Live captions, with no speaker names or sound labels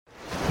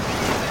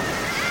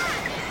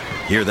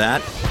Hear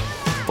that?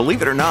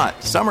 Believe it or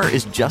not, summer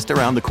is just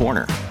around the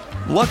corner.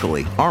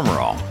 Luckily, Armor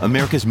All,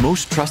 America's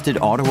most trusted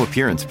auto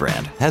appearance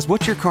brand, has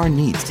what your car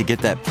needs to get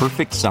that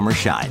perfect summer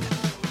shine.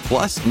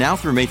 Plus, now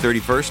through May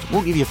 31st,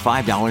 we'll give you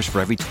 $5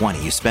 for every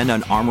 $20 you spend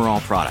on Armor All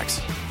products.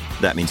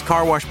 That means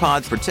car wash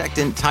pods,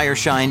 protectant, tire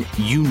shine,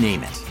 you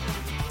name it.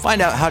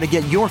 Find out how to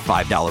get your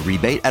 $5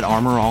 rebate at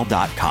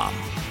armorall.com.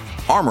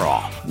 Armor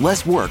All,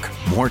 less work,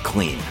 more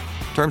clean.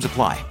 Terms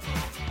apply.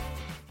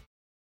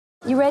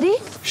 You ready?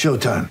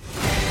 Showtime.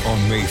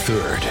 On May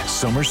 3rd,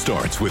 summer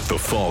starts with The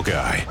Fall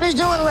Guy. Let's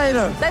do it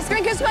later. Let's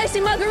drink a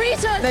spicy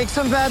margarita. Make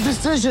some bad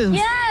decisions.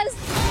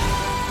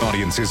 Yes!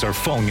 Audiences are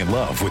falling in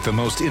love with the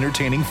most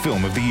entertaining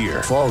film of the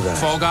year. Fall Guy.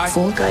 Fall Guy?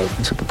 Fall guy.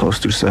 That's what the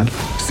poster said.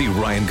 See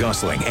Ryan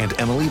Gosling and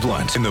Emily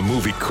Blunt in the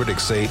movie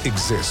critics say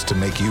exists to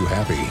make you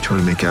happy.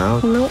 Trying to make it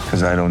out? Nope.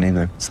 Because I don't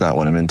either. It's not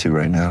what I'm into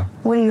right now.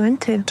 What are you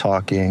into?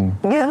 Talking.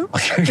 Yeah.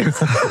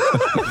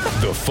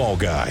 The Fall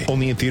Guy.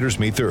 Only in theaters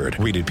May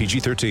 3rd. Rated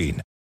PG-13.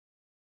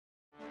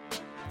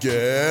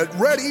 Get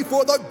ready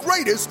for the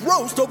greatest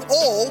roast of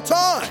all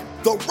time,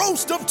 the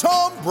Roast of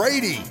Tom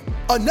Brady,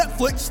 a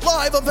Netflix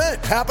live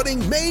event happening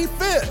May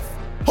 5th.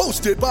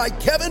 Hosted by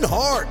Kevin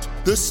Hart,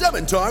 the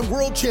 7-time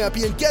world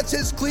champion gets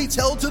his cleats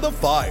held to the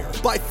fire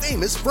by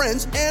famous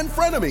friends and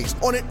frenemies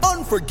on an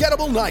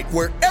unforgettable night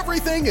where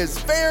everything is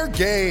fair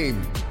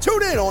game.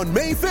 Tune in on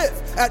May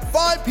 5th at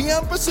 5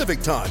 p.m.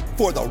 Pacific time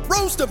for the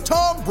Roast of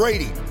Tom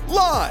Brady,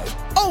 live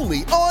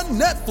only on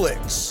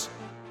Netflix.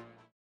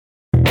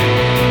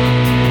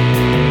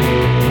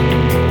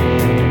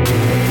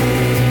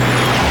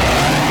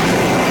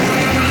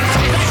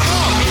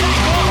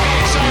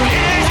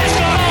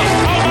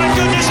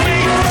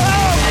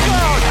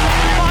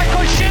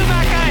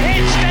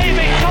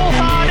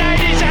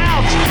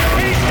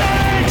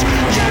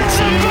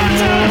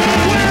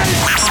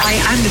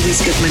 I'm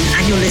Louise Goodman,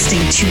 and you're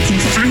listening to the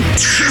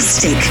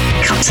fantastic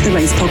Cut to the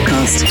Race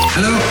podcast.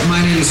 Hello, my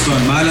name is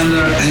Glenn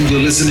Mylander, and you're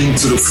listening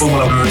to the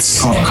Formula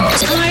Nerds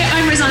podcast. Hi,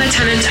 I'm Rosanna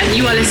Tennant, and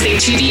you are listening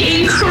to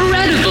the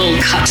incredible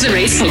Cut to the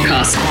Race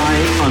podcast. Hi,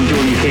 I'm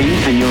Jordan King,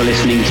 and you're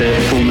listening to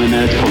the Formula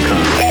Nerds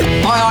podcast.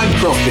 Hi, I'm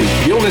Crofty.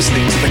 You're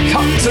listening to the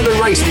Cut to the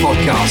Race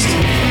podcast.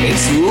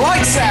 It's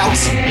lights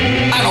out,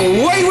 and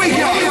away we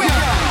go!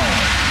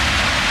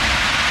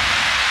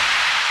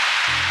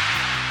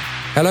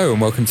 Hello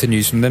and welcome to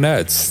News from the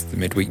Nerds, the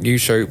midweek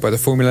news show by the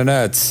Formula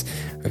Nerds.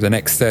 Over the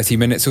next 30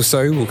 minutes or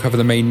so, we'll cover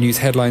the main news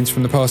headlines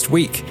from the past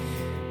week.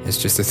 There's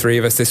just the three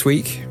of us this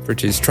week.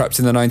 Bridge is trapped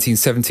in the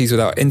 1970s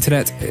without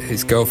internet at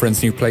his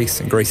girlfriend's new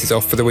place, and Grace is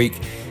off for the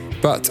week.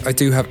 But I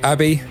do have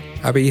Abby.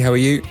 Abby, how are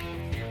you?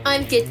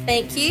 I'm good,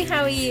 thank you.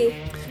 How are you?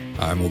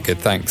 I'm all good,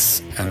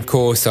 thanks. And of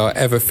course, our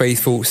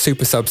ever-faithful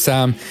super sub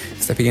Sam,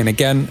 stepping in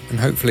again and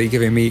hopefully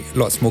giving me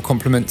lots more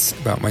compliments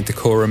about my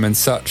decorum and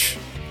such.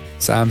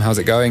 Sam, how's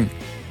it going?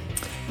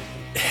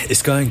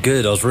 It's going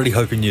good. I was really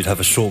hoping you'd have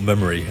a short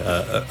memory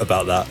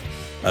about that.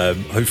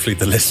 Hopefully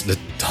the listener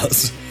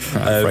does.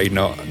 I'm afraid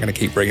not. I'm going to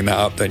keep bringing that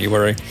up, don't you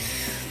worry.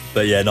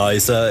 But yeah, no,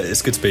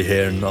 it's good to be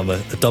here, and I'm a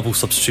double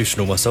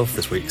substitutional myself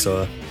this week,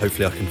 so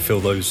hopefully I can fill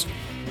those,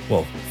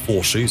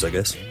 4 shoes, I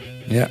guess.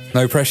 Yeah,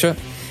 no pressure.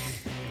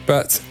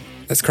 But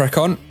let's crack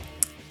on.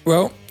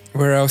 Well,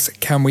 where else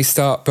can we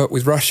start but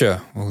with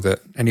Russia, all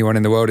that anyone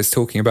in the world is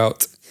talking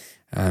about,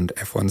 and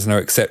F1's no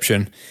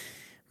exception.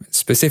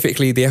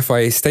 Specifically, the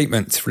FIA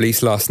statement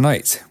released last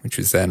night, which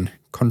was then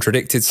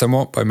contradicted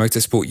somewhat by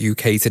Motorsport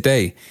UK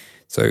today.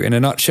 So in a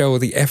nutshell,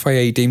 the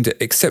FIA deemed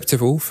it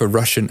acceptable for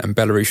Russian and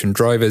Belarusian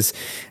drivers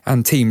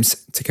and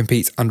teams to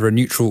compete under a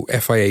neutral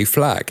FIA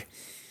flag.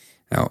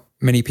 Now,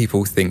 many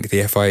people think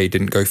the FIA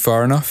didn't go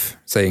far enough,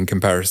 say in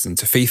comparison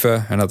to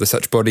FIFA and other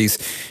such bodies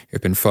who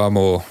have been far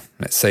more,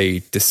 let's say,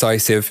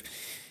 decisive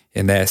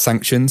in their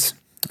sanctions.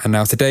 And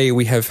now today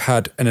we have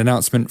had an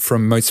announcement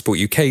from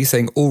Motorsport UK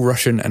saying all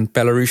Russian and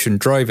Belarusian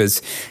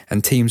drivers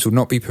and teams will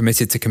not be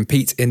permitted to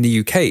compete in the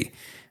UK.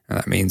 And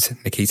that means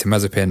Nikita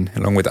Mazepin,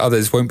 along with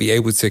others, won't be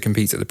able to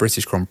compete at the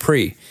British Grand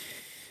Prix.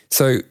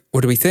 So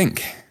what do we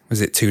think? Was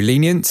it too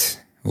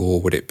lenient?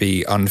 Or would it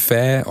be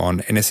unfair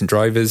on innocent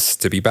drivers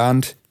to be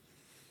banned?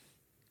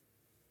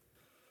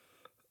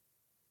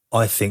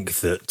 I think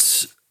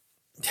that,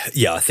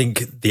 I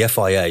think the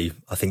FIA,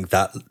 I think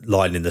that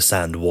line in the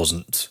sand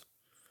wasn't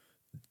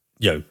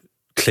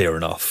clear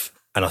enough.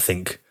 And I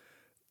think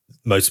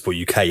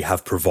Motorsport UK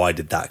have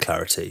provided that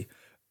clarity.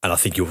 And I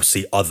think you'll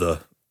see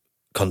other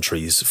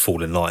countries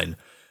fall in line,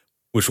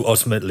 which will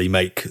ultimately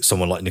make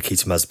someone like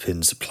Nikita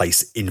Mazepin's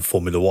place in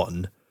Formula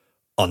One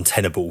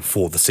untenable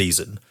for the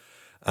season.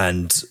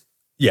 And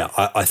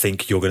I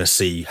think you're going to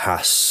see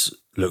Haas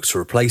look to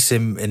replace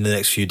him in the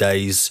next few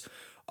days.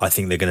 I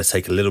think they're going to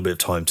take a little bit of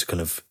time to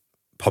kind of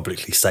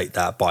publicly state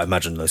that, but I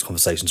imagine those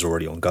conversations are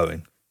already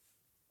ongoing.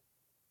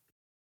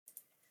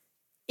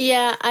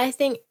 Yeah, I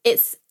think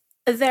it's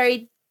a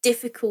very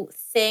difficult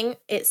thing.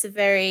 It's a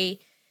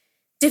very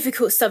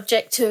difficult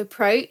subject to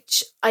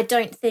approach. I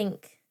don't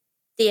think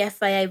the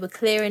FIA were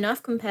clear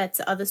enough compared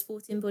to other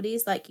sporting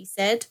bodies, like you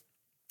said.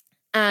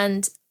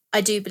 And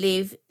I do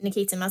believe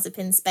Nikita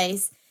Mazepin's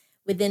space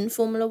within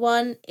Formula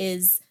One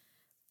is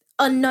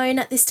unknown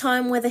at this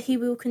time whether he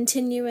will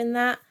continue in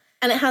that.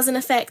 And it has an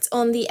effect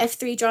on the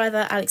F3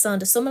 driver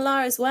Alexander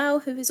Somolar as well,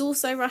 who is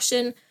also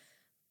Russian.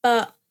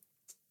 But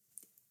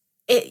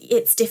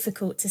it's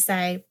difficult to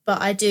say.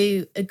 But I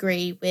do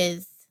agree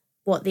with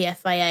what the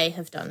FIA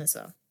have done as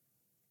well.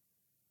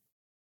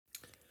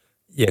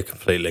 Yeah,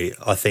 completely.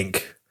 I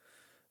think,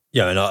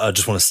 and I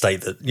just want to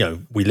state that,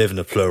 we live in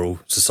a plural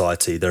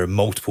society. There are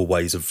multiple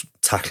ways of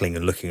tackling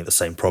and looking at the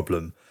same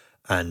problem.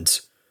 And,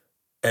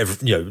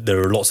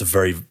 there are lots of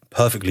very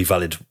perfectly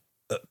valid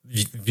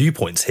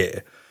viewpoints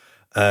here.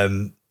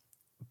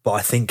 But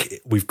I think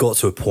we've got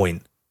to a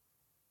point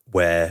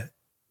where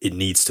it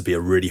needs to be a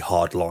really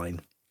hard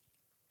line,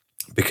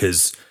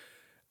 because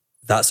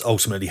that's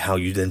ultimately how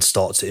you then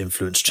start to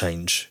influence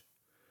change.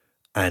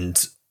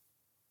 And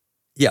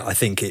yeah, I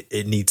think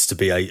it needs to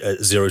be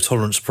a zero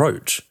tolerance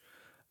approach.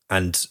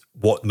 And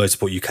what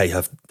Motorsport UK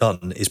have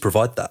done is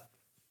provide that.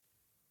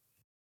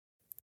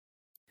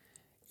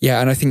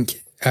 Yeah, and I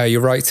think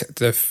you're right.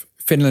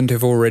 Finland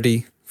have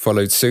already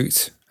followed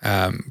suit,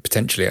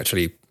 potentially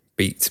actually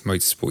beat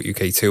Motorsport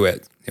UK to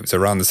it. It was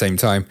around the same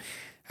time,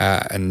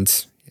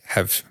 and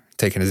have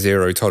taken a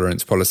zero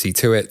tolerance policy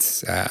to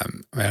it.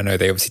 I know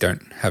they obviously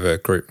don't have a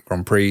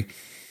Grand Prix,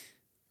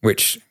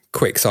 which,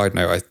 quick side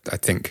note, I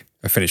think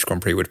a Finnish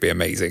Grand Prix would be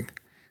amazing.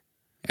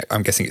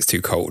 I'm guessing it's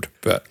too cold,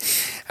 but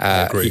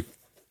I agree.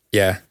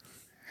 Get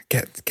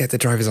the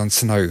drivers on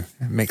snow,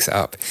 mix it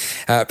up.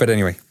 But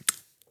anyway,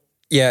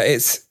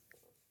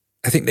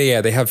 I think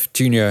they have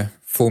junior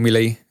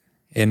formulae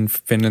in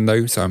Finland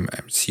though, so I'm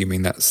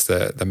assuming that's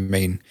the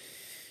main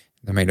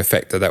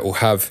effect that will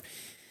have.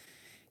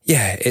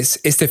 Yeah,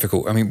 it's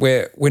difficult. I mean,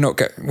 we're not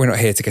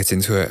here to get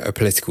into a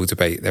political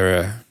debate. There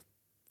are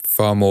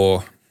far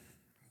more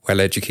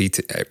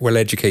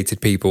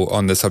well-educated people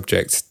on the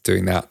subject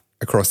doing that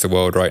across the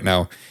world right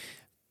now.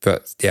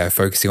 But yeah,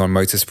 focusing on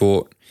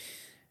motorsport,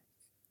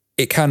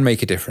 it can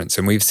make a difference,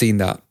 and we've seen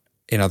that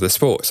in other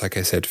sports. Like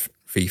I said,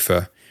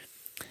 FIFA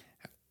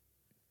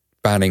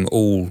banning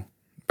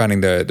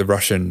the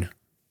Russian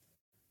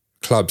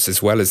clubs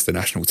as well as the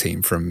national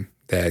team from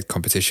their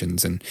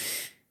competitions, and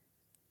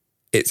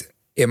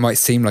it might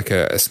seem like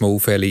a small,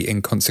 fairly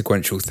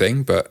inconsequential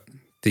thing, but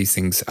these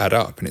things add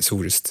up, and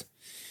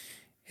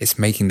it's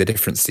making the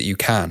difference that you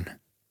can.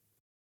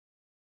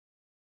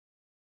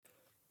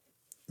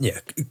 Yeah,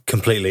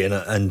 completely.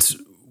 And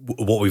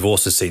what we've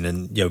also seen,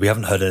 and we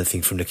haven't heard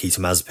anything from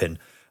Nikita Mazepin. And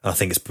I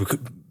think it's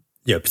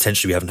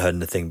potentially we haven't heard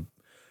anything.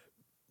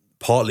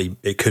 Partly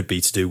it could be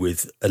to do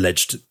with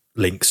alleged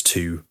links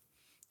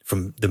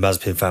from the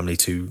Mazepin family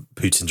to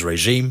Putin's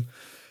regime,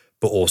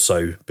 but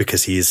also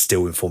because he is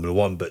still in Formula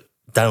One. But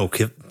Daniel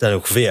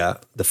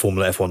Kvyat, the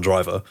Formula F1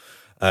 driver,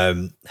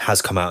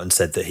 has come out and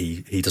said that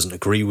he doesn't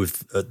agree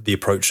with the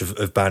approach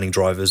of banning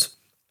drivers.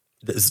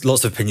 There's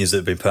lots of opinions that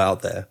have been put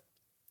out there.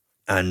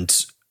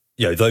 And,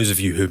 those of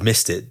you who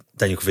missed it,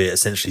 Daniel Kvyat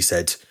essentially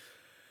said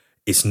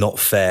it's not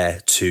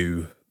fair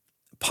to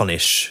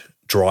punish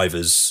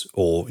drivers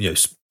or,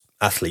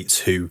 athletes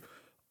who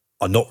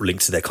are not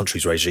linked to their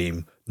country's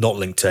regime, not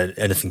linked to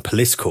anything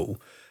political.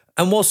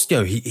 And whilst,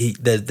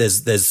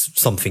 there's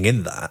something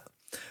in that,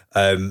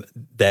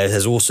 there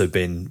has also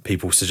been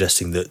people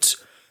suggesting that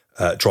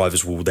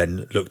drivers will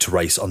then look to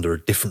race under a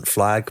different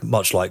flag,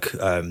 much like,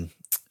 I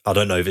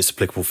don't know if it's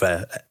applicable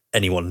for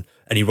any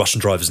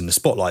Russian drivers in the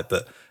spotlight,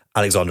 but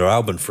Alexander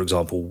Albon, for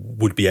example,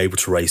 would be able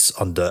to race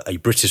under a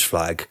British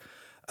flag,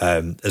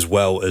 as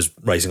well as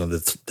racing under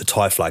the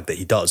Thai flag that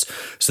he does.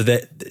 So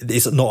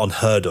it's not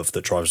unheard of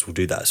that drivers will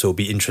do that. So it'll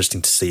be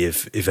interesting to see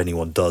if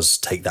anyone does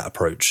take that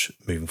approach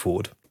moving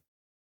forward.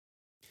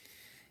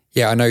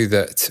 Yeah, I know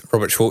that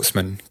Robert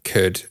Schwartzman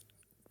could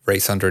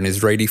race under an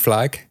Israeli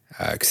flag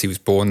because he was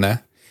born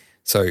there.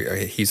 So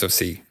he's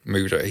obviously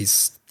moved.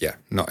 He's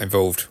not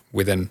involved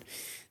within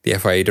the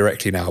FIA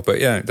directly now. But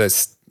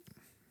there's,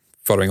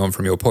 following on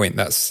from your point,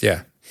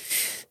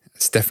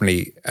 it's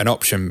definitely an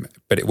option,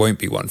 but it won't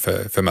be one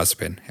for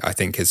Mazepin. I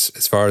think as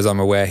far as I'm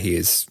aware, he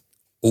is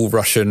all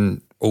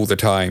Russian all the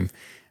time.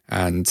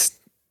 And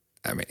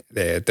I mean,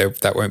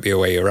 that won't be a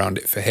way around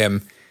it for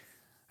him.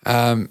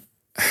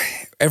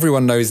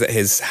 Everyone knows that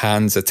his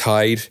hands are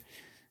tied.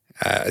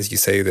 As you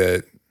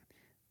say,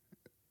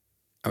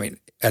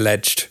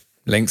 alleged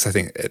links. I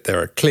think there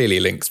are clearly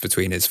links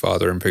between his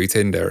father and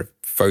Putin. There are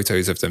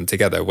photos of them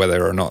together.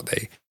 Whether or not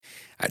they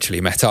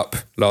actually met up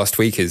last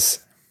week is,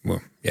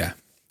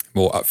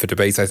 more up for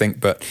debate, I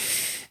think. But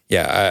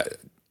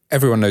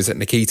everyone knows that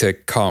Nikita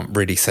can't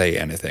really say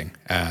anything.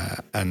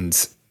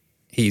 And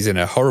he's in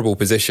a horrible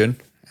position.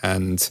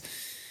 And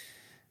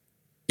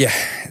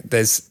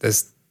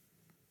there's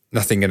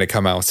nothing going to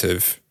come out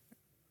of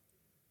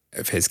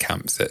his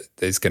camp that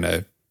is going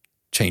to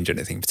change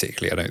anything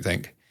particularly, I don't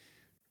think.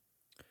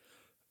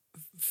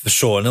 For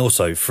sure. And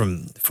also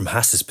from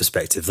Haas's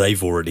perspective,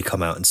 they've already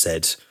come out and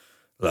said,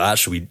 well,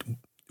 actually,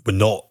 we're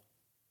not,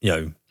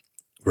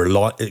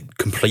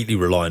 completely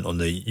reliant on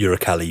the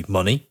Uralkali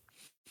money.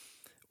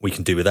 We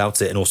can do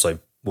without it. And also,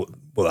 well,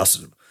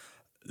 that's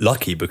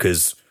lucky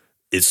because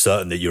it's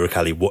certain that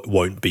Uralkali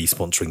won't be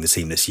sponsoring the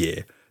team this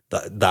year.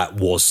 That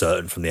was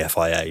certain from the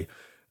FIA.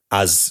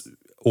 As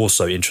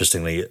also,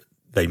 interestingly,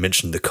 they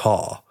mentioned the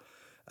car.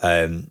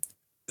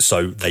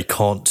 So they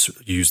can't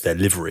use their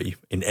livery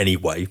in any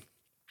way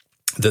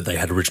that they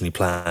had originally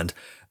planned.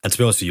 And to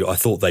be honest with you, I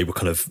thought they were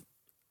kind of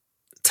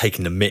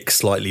taking the mix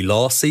slightly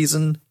last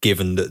season,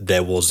 given that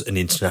there was an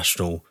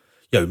international,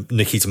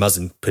 Nikita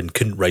Mazepin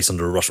couldn't race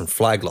under a Russian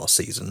flag last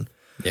season.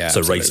 Yeah, so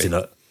absolutely. raced in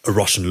a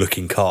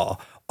Russian-looking car.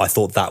 I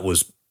thought that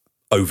was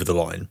over the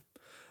line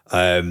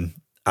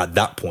at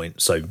that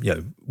point. So,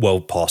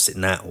 well past it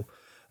now.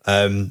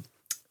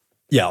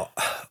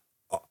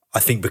 I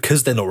think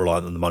because they're not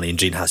reliant on the money and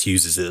Gene Haas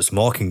uses it as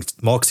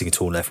marketing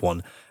tool in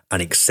F1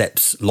 and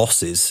accepts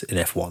losses in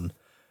F1,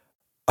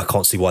 I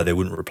can't see why they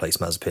wouldn't replace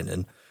Mazepin.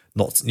 And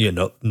not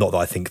that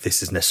I think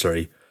this is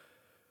necessarily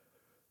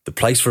the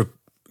place for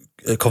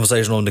a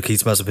conversation on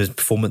Nikita Mazepin's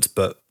performance,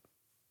 but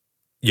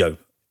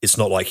it's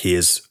not like he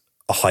is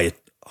a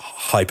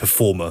high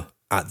performer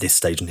at this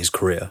stage in his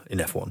career in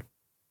F1.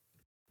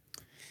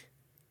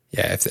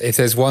 Yeah, if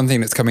there's one thing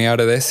that's coming out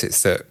of this,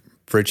 it's that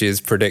Bridges'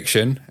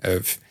 prediction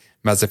of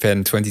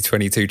Mazepin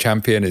 2022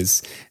 champion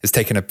is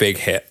taken a big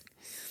hit.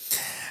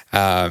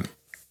 On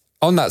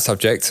that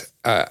subject,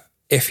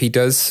 if he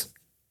does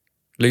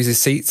lose his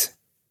seat,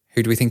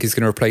 who do we think is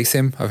going to replace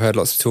him? I've heard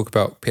lots of talk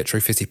about Pietro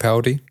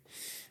Fittipaldi.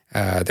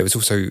 There was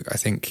also, I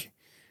think,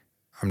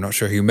 I'm not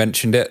sure who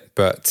mentioned it,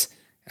 but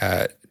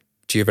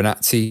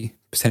Giovinazzi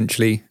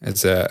potentially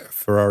as a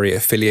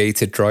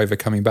Ferrari-affiliated driver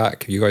coming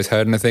back. Have you guys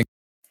heard anything?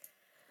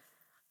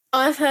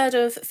 I've heard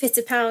of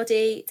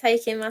Fittipaldi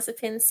taking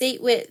Mazepin's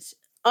seat, which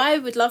I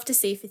would love to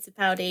see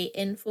Fittipaldi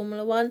in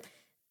Formula One.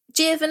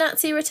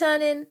 Giovinazzi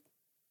returning.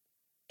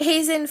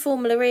 He's in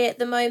Formula E at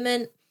the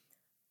moment.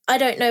 I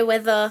don't know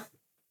whether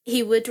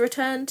he would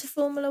return to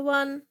Formula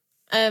One,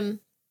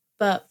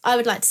 but I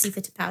would like to see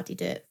Fittipaldi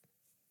do it.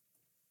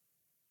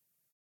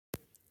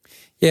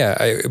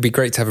 Yeah, it would be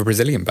great to have a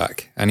Brazilian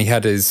back. And he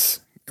had his,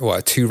 a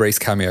 2-race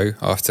cameo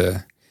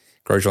after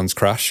Grosjean's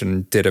crash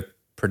and did a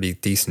pretty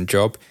decent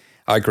job.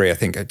 I agree. I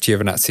think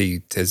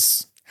Giovinazzi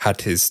has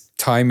had his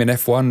time in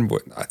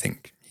F1. I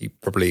think he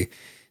probably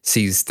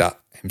sees that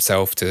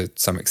himself to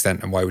some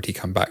extent. And why would he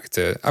come back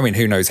to... I mean,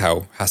 who knows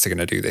how Haas are going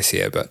to do this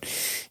year. But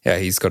yeah,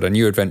 he's got a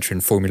new adventure in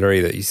Formula E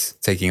that he's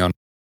taking on.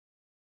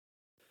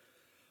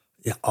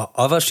 Yeah,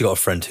 I've actually got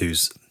a friend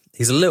he's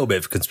a little bit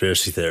of a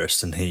conspiracy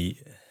theorist, and he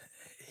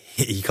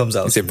comes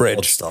out with some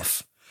odd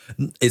stuff.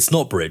 It's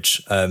not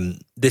Bridge.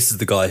 This is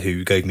the guy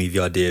who gave me the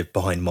idea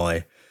behind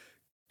my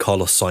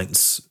Carlos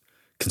Sainz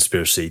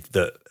conspiracy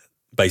that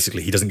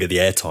basically he doesn't get the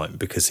airtime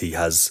because he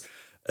has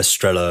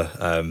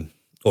Estrella,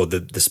 or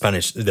the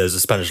Spanish. There's a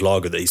Spanish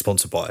lager that he's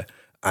sponsored by,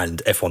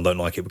 and F1 don't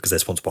like it because they're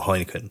sponsored by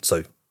Heineken.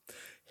 So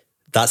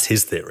that's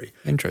his theory.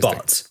 Interesting.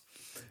 But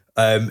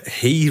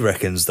he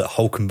reckons that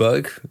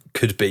Hülkenberg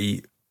could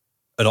be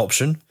an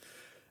option.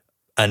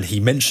 And he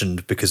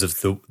mentioned because of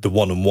the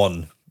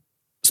one-on-one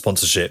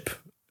sponsorship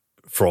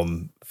for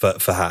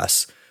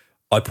Haas,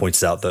 I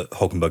pointed out that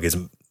Hülkenberg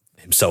isn't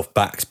himself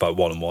backed by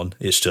one-on-one.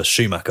 It's just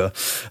Schumacher.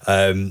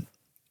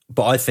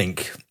 But I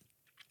think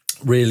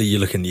really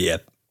you're looking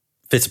at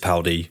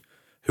Fittipaldi,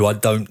 who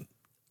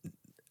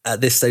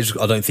at this stage,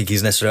 I don't think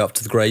he's necessarily up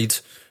to the grade.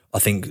 I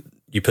think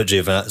you put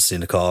Giovinazzi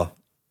in the car,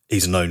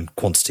 he's a known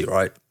quantity,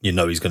 right? You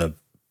know he's going to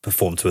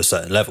perform to a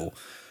certain level.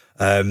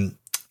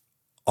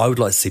 I would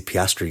like to see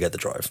Piastri get the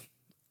drive.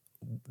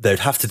 There'd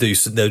have to be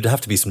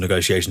some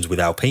negotiations with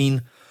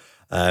Alpine,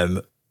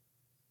 but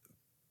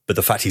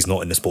the fact he's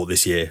not in the sport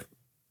this year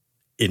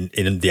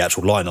in the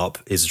actual lineup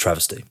is a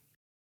travesty.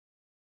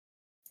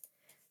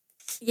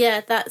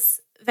 Yeah, that's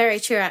very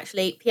true.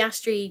 Actually,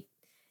 Piastri,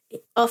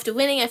 after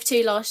winning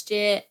F2 last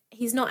year,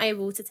 he's not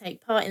able to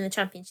take part in the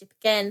championship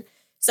again.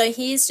 So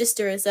he is just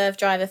a reserve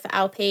driver for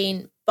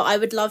Alpine. But I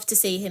would love to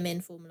see him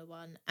in Formula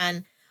One,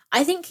 and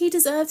I think he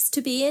deserves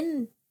to be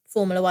in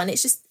Formula One.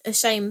 It's just a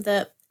shame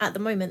that at the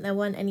moment there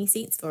weren't any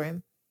seats for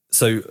him.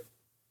 So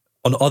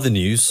on other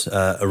news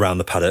around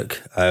the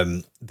paddock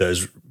that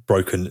has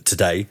broken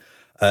today,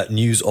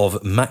 news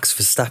of Max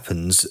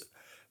Verstappen's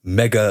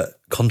mega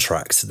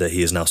contract that he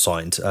has now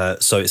signed.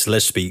 So it's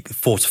alleged to be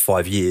 4 to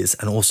 5 years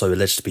and also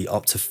alleged to be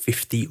up to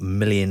 £50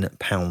 million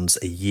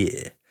a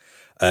year.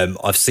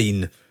 I've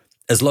seen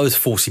as low as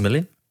 40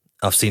 million.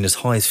 I've seen as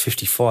high as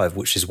 55,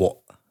 which is what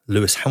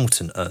Lewis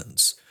Hamilton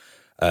earns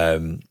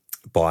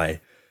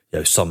by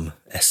some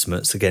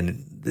estimates.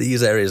 Again,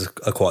 these areas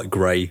are quite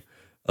grey.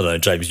 I don't know,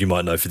 James, you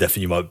might know for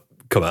definite. You might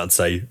come out and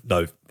say,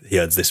 no, he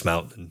earns this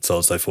amount and so on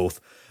and so forth.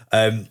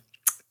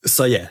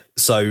 So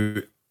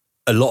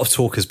a lot of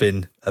talk has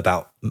been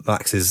about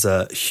Max's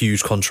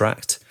huge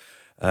contract.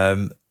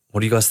 What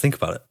do you guys think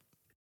about it?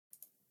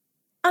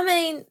 I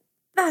mean,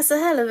 that's a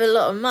hell of a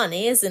lot of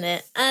money, isn't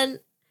it? And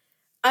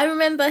I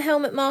remember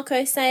Helmut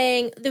Marko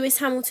saying Lewis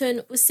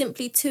Hamilton was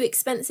simply too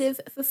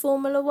expensive for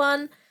Formula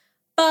One.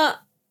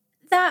 But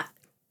that,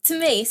 to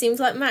me, seems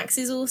like Max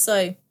is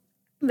also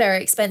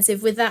very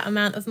expensive with that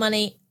amount of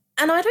money.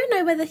 And I don't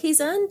know whether he's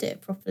earned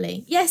it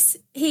properly. Yes,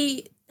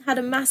 he had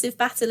a massive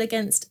battle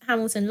against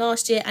Hamilton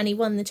last year and he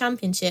won the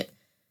championship.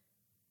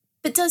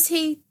 But does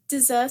he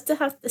deserve to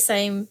have the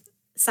same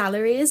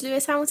salary as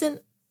Lewis Hamilton?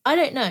 I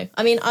don't know.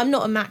 I mean, I'm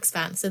not a Max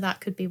fan, so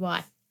that could be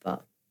why.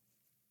 But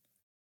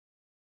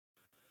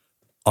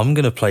I'm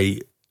going to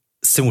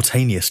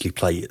simultaneously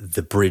play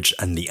the bridge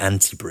and the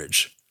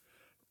anti-bridge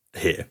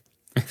here.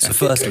 So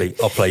firstly,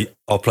 I'll play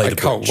the bridge. I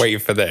can't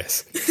wait for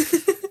this.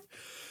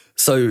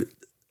 So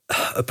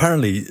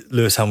apparently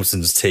Lewis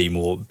Hamilton's team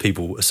or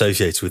people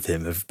associated with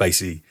him have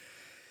basically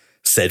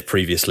said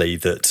previously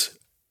that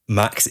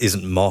Max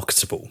isn't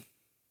marketable.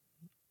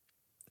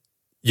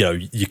 You know,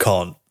 you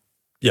can't,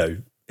 you know,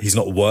 he's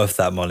not worth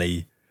that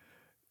money.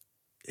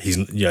 He's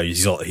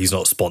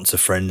not sponsor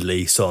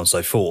friendly, so on and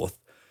so forth.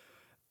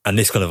 And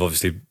this kind of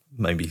obviously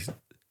maybe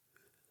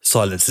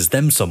silences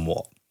them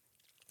somewhat.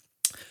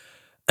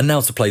 And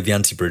now to play the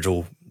anti-bridge,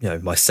 or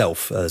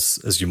myself,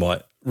 as you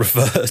might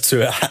refer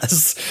to it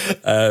as,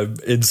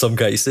 in some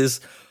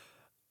cases,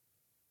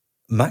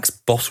 Max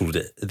bottled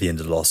it at the end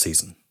of last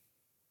season.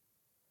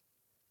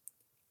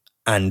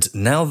 And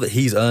now that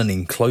he's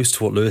earning close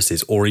to what Lewis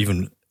is, or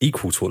even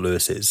equal to what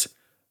Lewis is,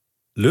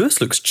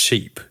 Lewis looks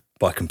cheap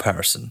by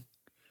comparison.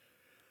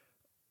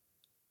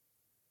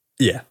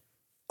 Yeah,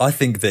 I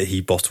think that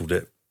he bottled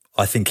it.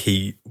 I think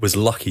he was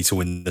lucky to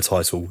win the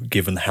title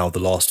given how the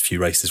last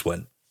few races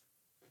went.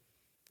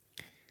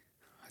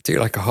 I do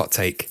like a hot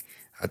take.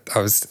 I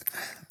was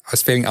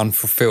feeling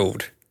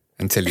unfulfilled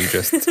until you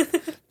just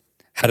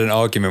had an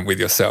argument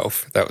with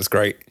yourself. That was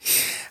great.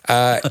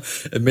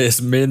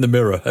 It's me in the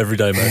mirror every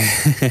day,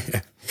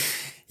 mate.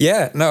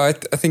 Yeah, no, I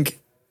think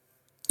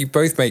you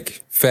both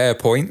make fair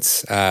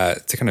points.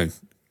 To kind of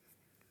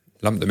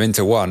lump them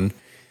into one,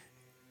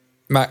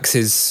 Max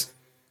is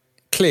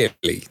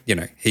clearly,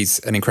 he's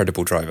an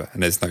incredible driver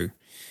and there's no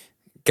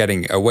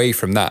getting away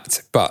from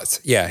that. But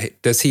yeah,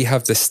 does he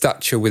have the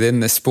stature within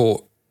the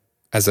sport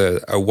as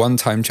a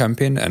one-time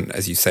champion? And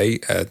as you say,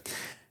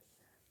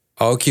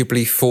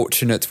 arguably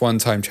fortunate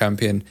one-time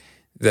champion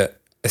that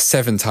a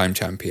 7-time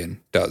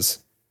champion does.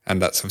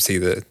 And that's obviously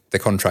the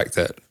contract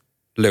that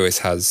Lewis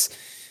has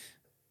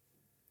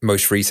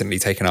most recently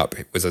taken up.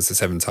 It was as a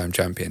 7-time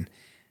champion.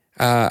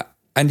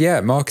 And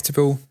yeah,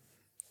 marketable.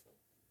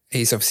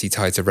 He's obviously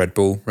tied to Red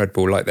Bull. Red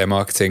Bull like their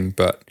marketing,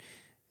 but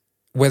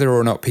whether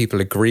or not people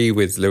agree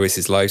with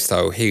Lewis's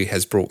lifestyle, he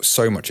has brought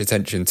so much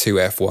attention to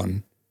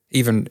F1.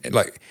 Even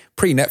like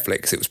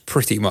pre-Netflix, it was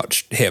pretty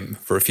much him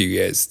for a few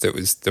years. That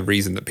was the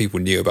reason that people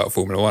knew about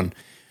Formula One.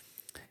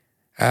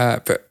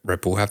 But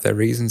Red Bull have their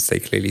reasons. They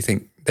clearly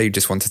think they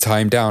just want to tie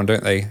him down,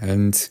 don't they?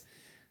 And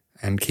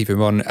keep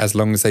him on as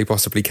long as they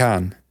possibly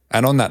can.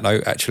 And on that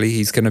note, actually,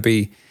 he's going to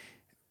be,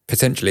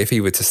 potentially, if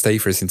he were to stay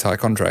for his entire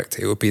contract,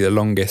 it would be the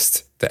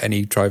longest that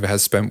any driver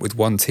has spent with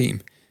one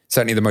team.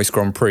 Certainly the most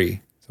Grand Prix.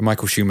 So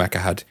Michael Schumacher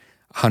had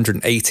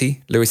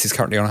 180. Lewis is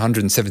currently on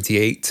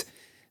 178.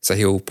 So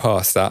he'll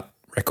pass that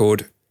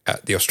record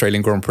at the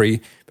Australian Grand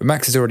Prix. But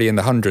Max is already in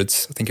the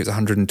hundreds. I think it was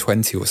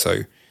 120 or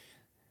so.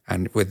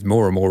 And with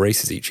more and more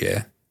races each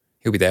year,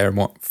 he'll be there in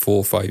 4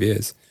 or 5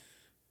 years.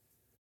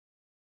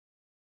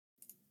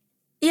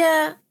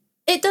 Yeah,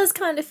 it does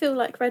kind of feel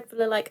like Red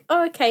Bull are like,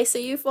 oh, okay, so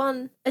you've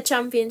won a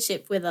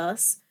championship with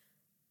us.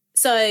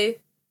 So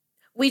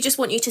we just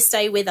want you to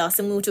stay with us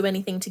and we'll do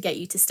anything to get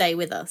you to stay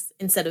with us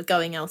instead of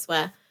going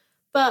elsewhere.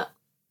 But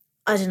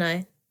I don't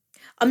know.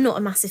 I'm not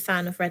a massive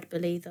fan of Red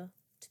Bull either,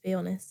 to be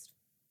honest.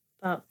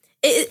 But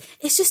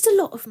it's just a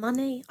lot of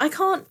money. I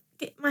can't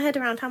get my head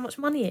around how much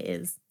money it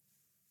is.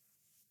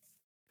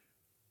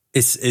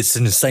 It's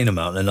an insane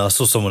amount. And I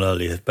saw someone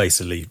earlier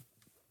basically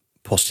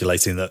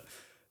postulating that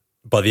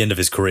by the end of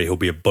his career, he'll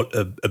be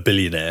a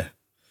billionaire.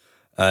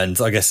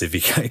 And I guess if he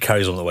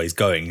carries on the way he's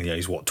going,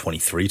 he's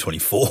 23,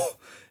 24.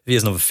 If he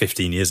has another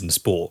 15 years in the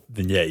sport,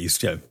 then yeah,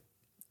 he's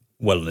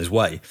well on his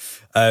way.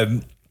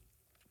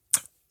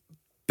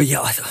 But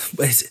yeah,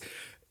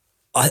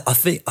 I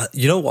think,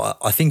 you know what?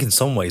 I think in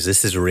some ways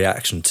this is a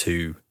reaction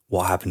to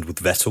what happened with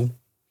Vettel.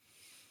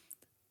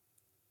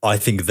 I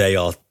think they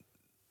are,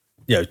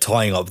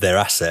 tying up their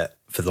asset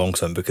for the long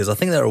term because I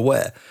think they're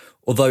aware.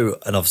 Although,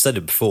 and I've said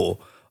it before,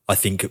 I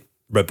think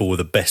Red Bull were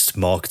the best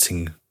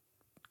marketing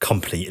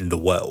company in the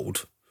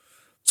world.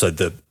 So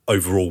the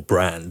overall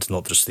brand,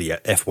 not just the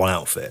F1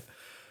 outfit.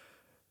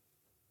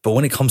 But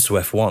when it comes to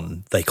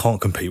F1, they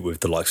can't compete with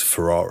the likes of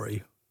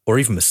Ferrari or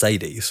even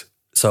Mercedes.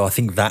 So I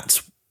think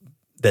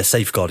they're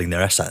safeguarding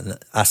their asset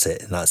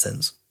in that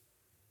sense.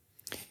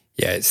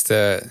 Yeah, it's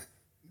the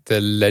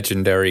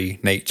legendary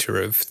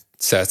nature of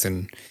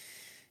certain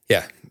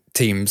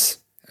teams.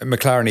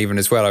 McLaren even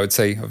as well, I would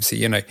say.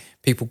 Obviously,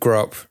 people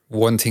grow up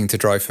wanting to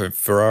drive for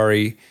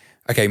Ferrari.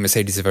 Okay,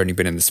 Mercedes have only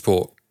been in the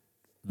sport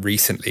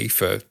recently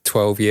for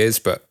 12 years,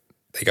 but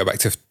they go back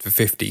to the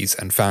 50s,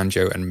 and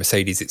Fangio and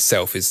Mercedes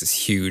itself is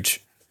this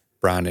huge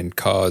brand in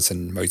cars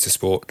and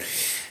motorsport.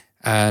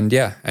 And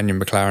yeah, and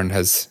McLaren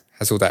has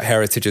all that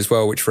heritage as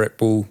well, which Red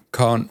Bull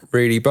can't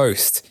really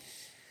boast.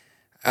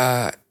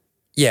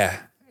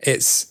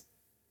 It's,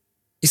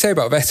 you say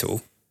about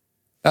Vettel,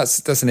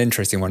 that's an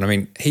interesting one. I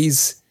mean,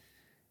 he's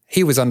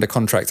he was under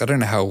contract, I don't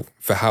know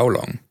for how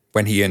long,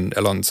 when he and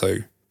Alonso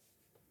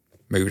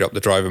moved up the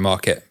driver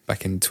market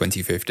back in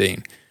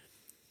 2015.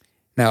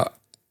 Now,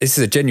 this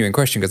is a genuine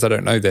question because I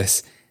don't know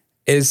this.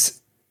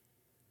 Is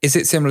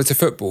it similar to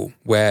football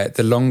where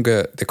the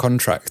longer the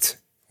contract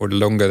or the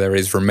longer there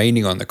is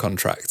remaining on the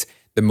contract,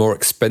 the more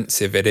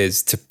expensive it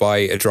is to buy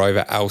a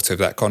driver out of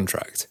that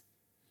contract?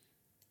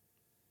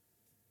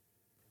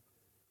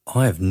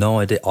 I have no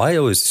idea. I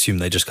always assume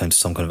they just came to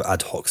some kind of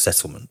ad hoc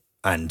settlement,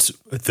 and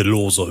the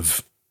laws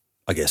of,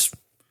 I guess,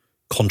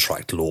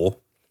 contract law,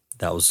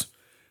 that was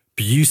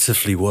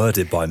beautifully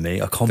worded by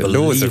me. I can't believe the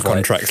laws of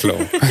contract law.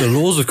 The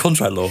laws of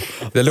contract law.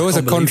 The laws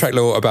of contract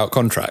law about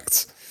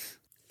contracts.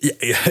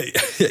 Yeah,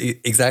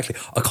 exactly.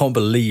 I can't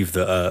believe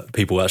that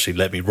people actually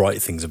let me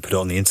write things and put it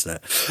on the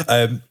internet.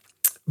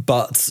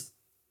 But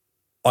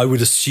I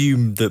would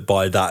assume that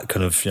by that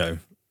kind of,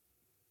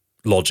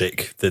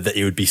 logic, that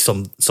it would be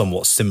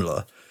somewhat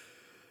similar.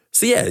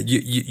 So yeah,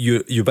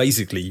 you're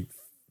basically,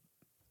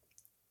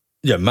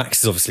 Max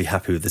is obviously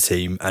happy with the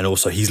team, and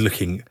also he's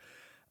looking,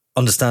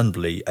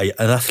 understandably, an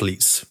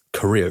athlete's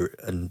career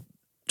and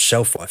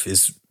shelf life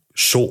is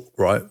short,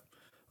 right?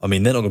 I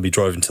mean, they're not going to be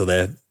driving till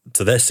they're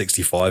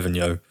 65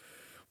 and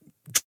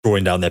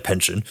drawing down their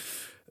pension.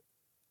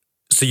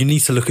 So you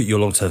need to look at your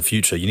long-term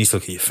future. You need to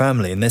look at your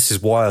family, and this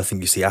is why I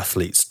think you see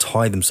athletes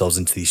tie themselves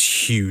into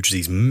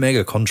these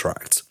mega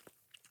contracts.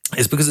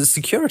 It's because it's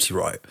security,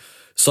 right?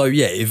 So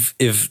yeah,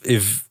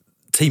 if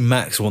Team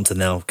Max want to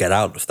now get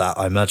out of that,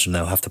 I imagine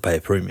they'll have to pay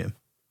a premium.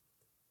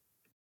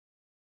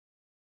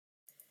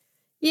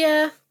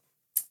 Yeah,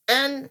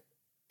 and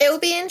it will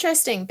be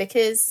interesting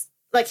because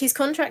he's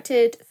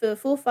contracted for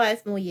 4 or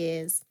 5 more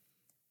years,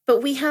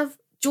 but we have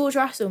George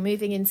Russell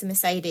moving into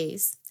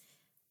Mercedes.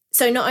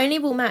 So not only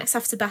will Max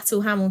have to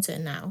battle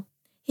Hamilton now,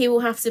 he will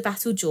have to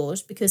battle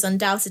George, because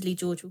undoubtedly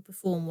George will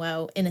perform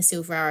well in a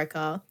Silver Arrow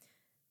car.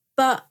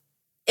 But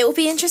it will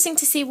be interesting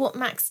to see what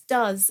Max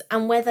does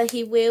and whether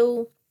he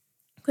will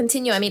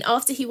continue. I mean,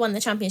 after he won the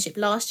championship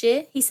last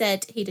year, he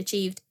said he'd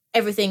achieved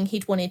everything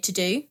he'd wanted to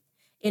do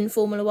in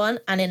Formula One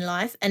and in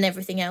life, and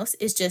everything else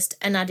is just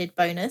an added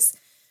bonus.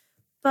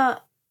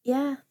 But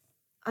yeah,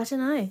 I don't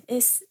know.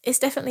 It's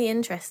definitely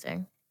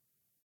interesting.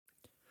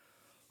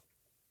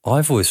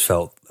 I've always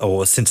felt,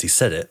 or since he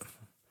said it,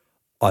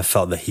 I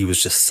felt that he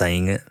was just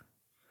saying it.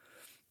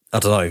 I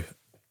don't know.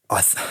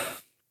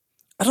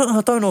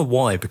 I don't know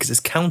why, because it's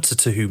counter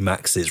to who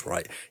Max is,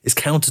 right? It's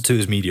counter to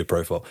his media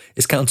profile.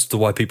 It's counter to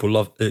why people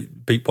love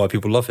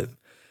him.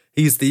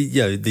 He's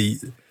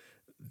the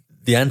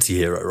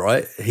anti-hero,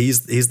 right?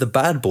 He's the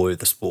bad boy of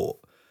the sport.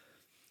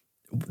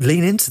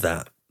 Lean into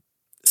that.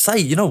 Say,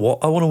 you know what?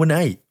 I want to win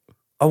 8.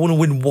 I want to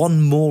win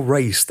one more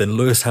race than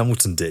Lewis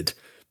Hamilton did.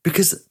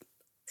 Because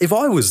if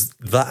I was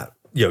that,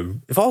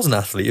 if I was an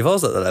athlete, if I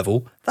was at that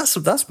level, that's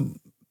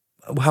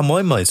how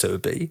my mindset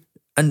would be.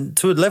 And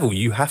to a level,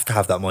 you have to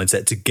have that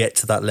mindset to get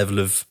to that level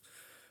of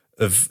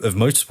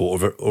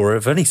motorsport or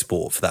of any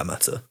sport for that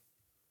matter.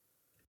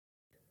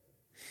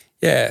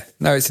 Yeah,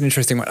 no, it's an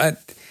interesting one.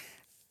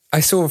 I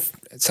saw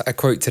a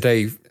quote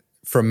today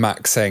from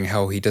Max saying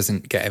how he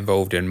doesn't get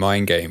involved in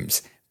mind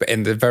games, but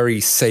in the very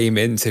same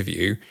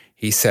interview,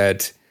 he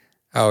said,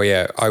 "Oh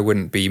yeah, I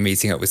wouldn't be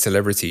meeting up with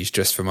celebrities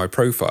just for my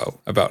profile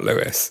about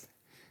Lewis."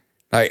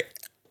 Like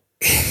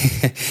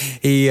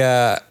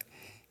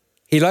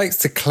he likes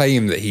to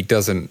claim that he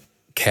doesn't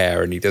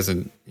care and he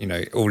doesn't,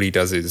 all he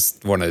does is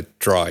want to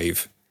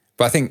drive.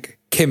 But I think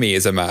Kimi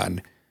is a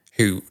man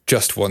who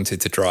just wanted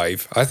to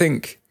drive. I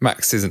think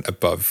Max isn't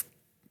above.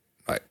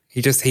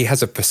 He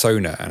has a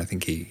persona, and I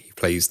think he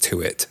plays to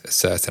it a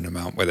certain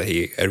amount, whether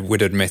he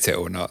would admit it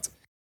or not.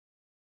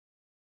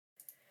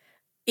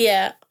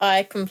 Yeah,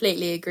 I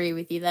completely agree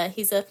with you there.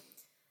 He's a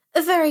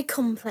very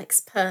complex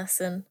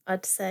person,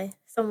 I'd say.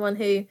 Someone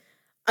who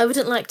I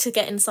wouldn't like to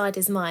get inside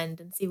his mind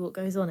and see what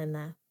goes on in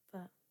there.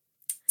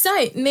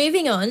 So,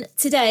 moving on,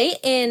 today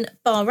in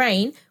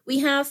Bahrain, we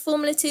have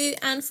Formula 2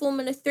 and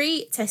Formula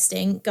 3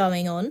 testing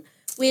going on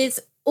with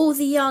all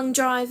the young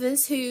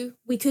drivers who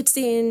we could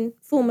see in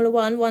Formula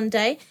 1 one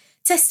day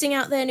testing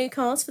out their new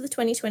cars for the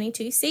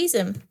 2022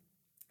 season.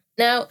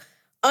 Now,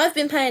 I've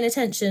been paying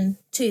attention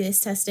to this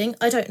testing.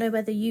 I don't know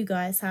whether you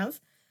guys have,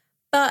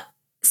 but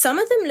some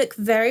of them look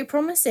very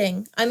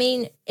promising. I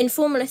mean, in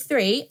Formula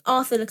 3,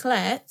 Arthur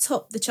Leclerc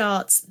topped the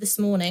charts this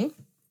morning,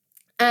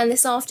 and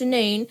this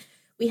afternoon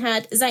we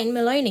had Zane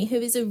Maloney, who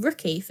is a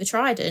rookie for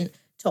Trident,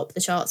 top the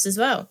charts as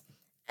well.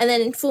 And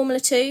then in Formula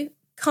 2,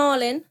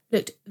 Carlin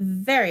looked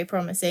very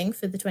promising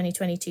for the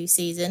 2022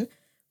 season,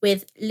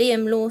 with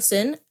Liam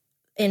Lawson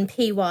in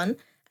P1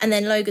 and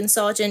then Logan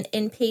Sargent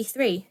in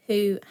P3,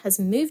 who has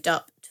moved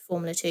up to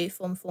Formula 2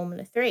 from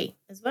Formula 3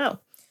 as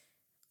well.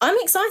 I'm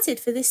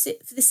excited for the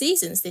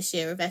seasons this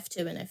year of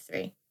F2 and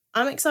F3.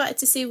 I'm excited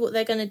to see what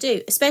they're going to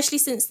do, especially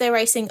since they're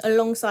racing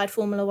alongside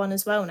Formula 1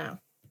 as well now.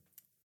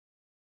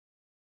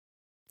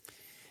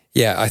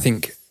 Yeah, I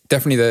think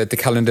definitely the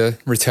calendar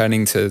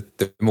returning to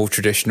the more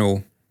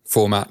traditional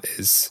format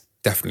is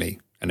definitely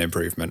an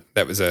improvement.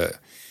 It was a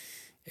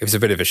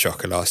bit of a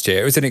shocker last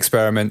year. It was an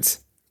experiment,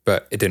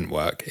 but it didn't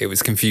work. It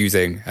was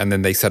confusing, and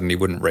then they suddenly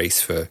wouldn't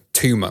race for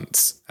 2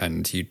 months,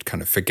 and you'd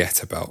kind of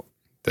forget about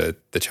the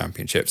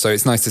championship. So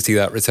it's nice to see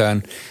that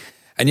return.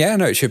 And yeah,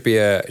 no, it should be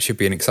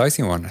an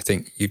exciting one. I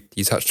think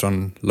you touched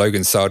on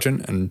Logan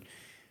Sargent, and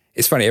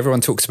it's funny,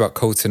 everyone talks about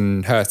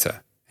Colton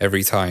Herta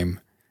every time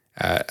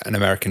an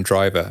American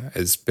driver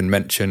has been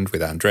mentioned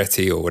with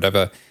Andretti or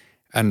whatever,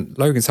 and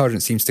Logan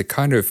Sargent seems to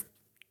kind of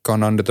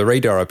gone under the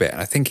radar a bit.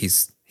 And I think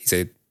he's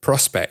a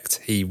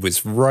prospect. He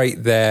was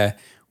right there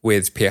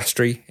with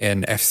Piastri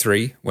in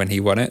F3 when he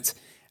won it,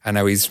 and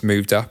now he's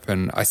moved up,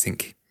 and I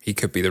think he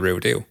could be the real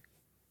deal.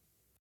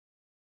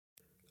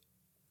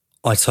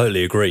 I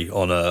totally agree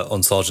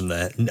on Sargent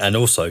there, and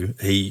also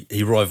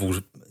he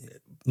rivals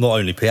not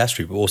only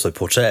Piastri but also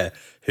Pourchaire,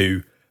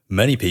 who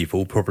many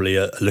people probably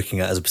are looking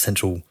at as a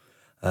potential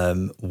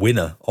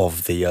winner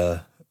of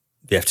the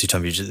F2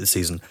 Championship this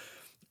season.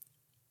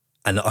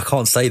 And I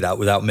can't say that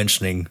without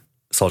mentioning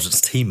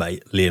Sargent's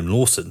teammate Liam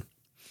Lawson,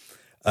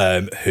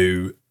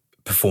 who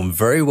performed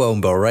very well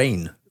in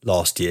Bahrain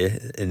last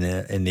year in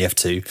the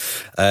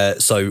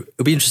F2. So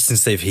it'll be interesting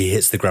to see if he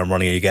hits the ground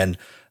running again.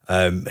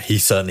 He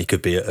certainly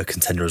could be a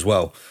contender as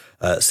well.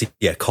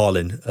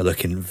 Carlin are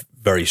looking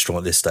very strong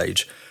at this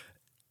stage.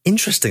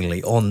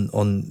 Interestingly, on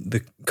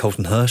the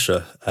Colton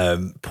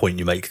Herta point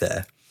you make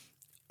there,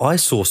 I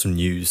saw some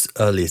news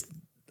earlier,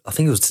 I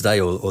think it was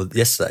today or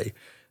yesterday.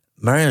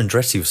 Mario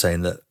Andretti was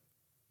saying that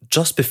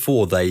just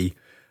before they,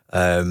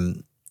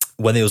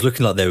 when it was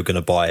looking like they were going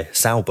to buy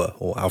Sauber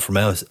or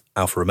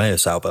Alfa Romeo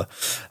Sauber,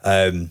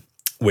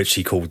 which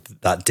he called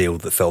that deal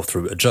that fell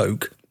through a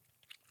joke,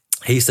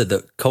 he said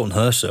that Colton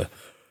Herta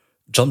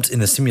jumped in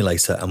the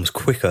simulator and was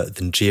quicker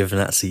than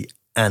Giovinazzi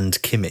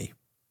and Kimi.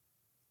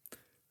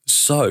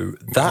 So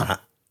that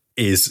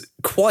is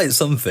quite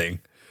something.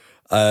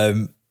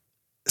 It'd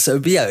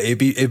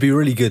be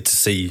really good to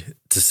see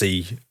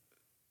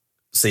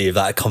if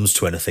that comes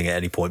to anything at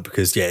any point,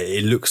 because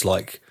it looks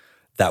like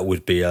that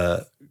would be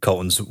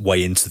Colton's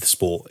way into the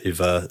sport if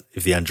the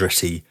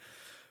Andretti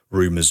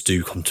rumours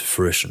do come to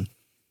fruition.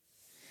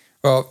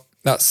 Well,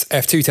 that's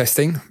F2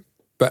 testing.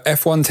 But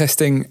F1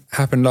 testing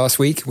happened last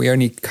week. We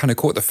only kind of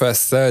caught the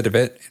first third of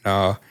it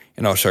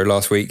in our show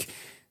last week.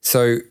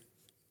 So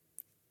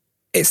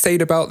it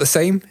stayed about the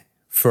same.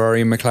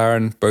 Ferrari and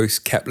McLaren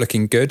both kept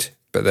looking good,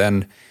 but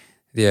then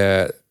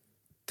the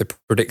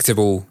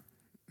predictable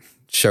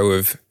show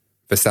of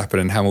Verstappen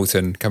and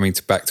Hamilton coming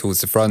back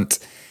towards the front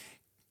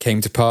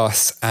came to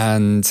pass.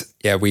 And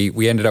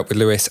we ended up with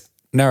Lewis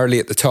narrowly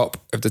at the top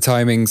of the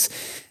timings.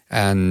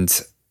 And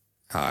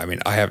I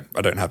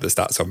don't have the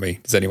stats on me.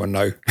 Does anyone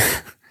know?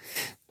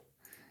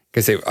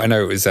 Because I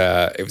know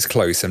it was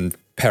close, and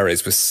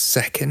Perez was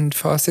second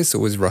fastest, or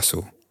was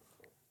Russell?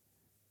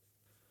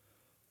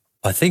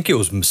 I think it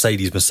was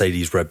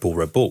Mercedes, Red Bull.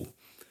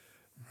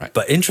 Right.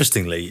 But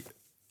interestingly,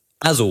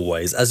 as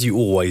always, as you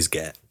always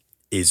get,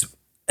 is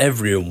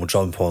everyone will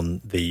jump on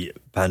the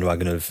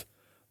bandwagon of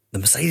the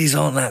Mercedes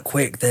aren't that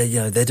quick.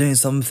 They're doing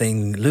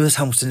something. Lewis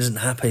Hamilton isn't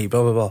happy.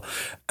 Blah blah blah.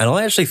 And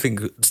I actually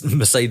think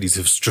Mercedes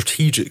have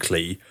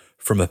strategically,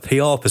 from a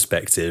PR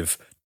perspective,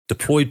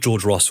 deployed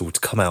George Russell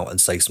to come out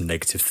and say some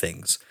negative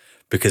things,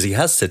 because he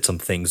has said some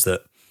things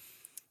that,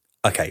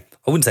 okay,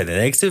 I wouldn't say they're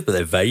negative, but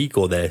they're vague,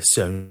 or they're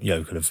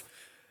kind of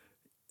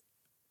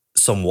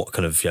somewhat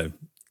kind of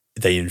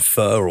they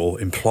infer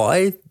or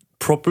imply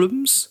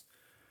problems.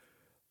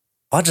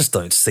 I just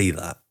don't see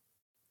that.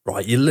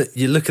 Right, you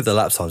look at the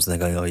lap times and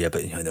they're going, oh yeah,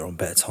 but they're on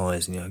better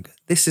tyres, and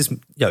this is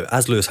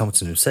as Lewis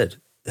Hamilton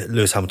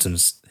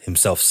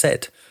himself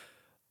said,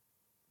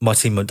 my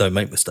team don't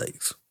make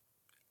mistakes.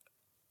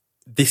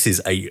 This is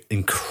a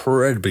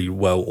incredibly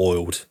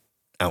well-oiled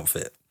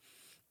outfit,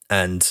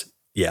 and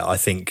I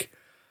think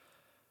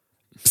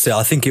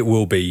it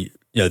will be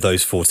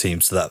those four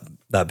teams, so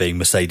that being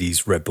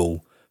Mercedes, Red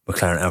Bull,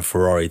 McLaren, and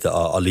Ferrari, that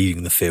are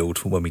leading the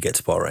field when we get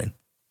to Bahrain.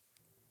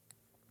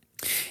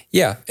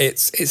 Yeah,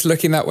 it's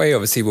looking that way.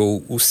 Obviously,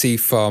 we'll see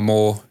far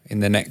more in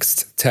the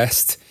next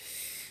test.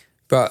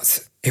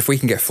 But if we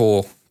can get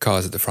 4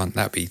 cars at the front,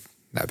 that'd be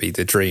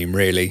the dream,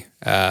 really.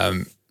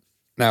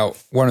 Now,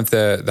 one of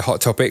the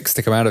hot topics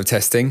to come out of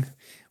testing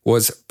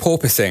was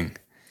porpoising.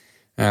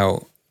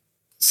 Now,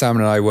 Sam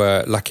and I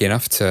were lucky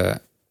enough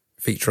to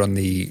feature on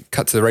the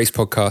Cut to the Race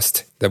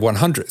podcast, the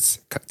 100th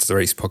Cut to the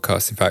Race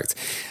podcast, in fact,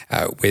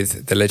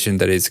 with the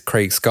legend that is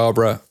Craig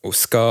Scarborough, or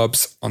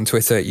Scarbs on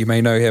Twitter. You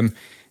may know him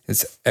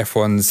as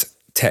F1's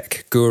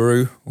tech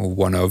guru, or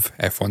one of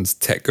F1's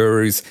tech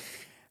gurus.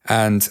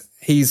 And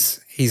he's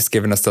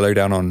given us the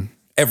lowdown on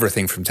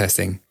everything from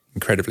testing.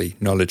 Incredibly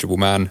knowledgeable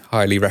man.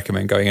 Highly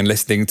recommend going and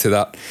listening to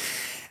that.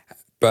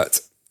 But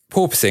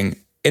porpoising,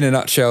 in a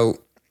nutshell,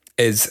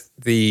 is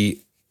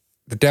the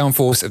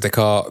downforce of the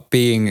car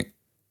being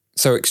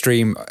so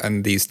extreme,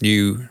 and these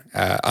new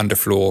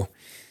underfloor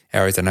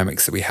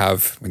aerodynamics that we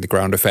have with the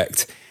ground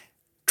effect,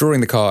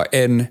 drawing the car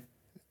in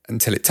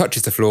until it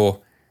touches the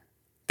floor.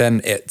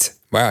 Then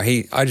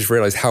I just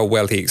realised how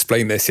well he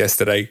explained this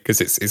yesterday, because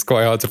it's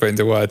quite hard to put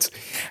into words.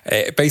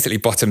 It basically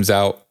bottoms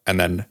out and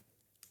then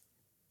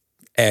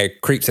air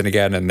creeps in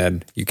again, and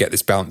then you get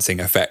this bouncing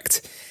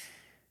effect.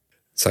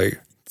 So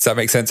does that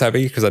make sense,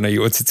 Abby? Because I know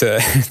you wanted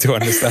to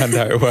understand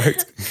how it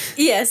worked.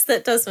 Yes,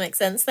 that does make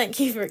sense. Thank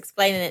you for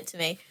explaining it to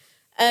me.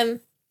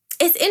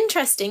 It's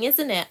interesting,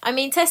 isn't it? I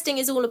mean, testing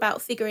is all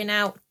about figuring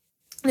out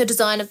the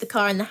design of the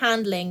car and the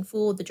handling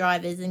for the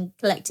drivers and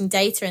collecting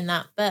data in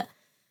that. But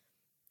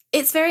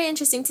it's very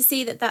interesting to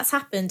see that that's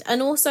happened.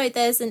 And also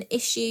there's an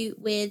issue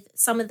with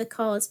some of the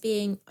cars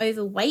being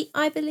overweight,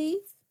 I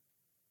believe.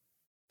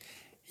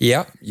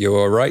 Yeah,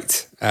 you're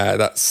right.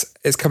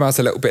 It's come out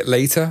a little bit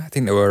later. I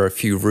think there were a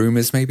few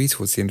rumours maybe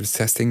towards the end of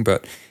testing,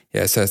 but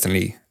yeah,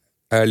 certainly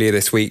earlier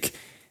this week,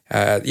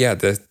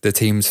 the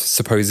team's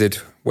supposed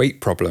weight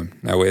problem.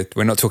 Now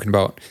we're not talking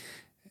about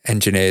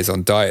engineers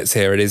on diets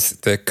here. It is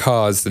the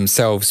cars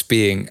themselves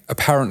being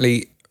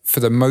apparently,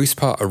 for the most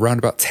part, around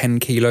about 10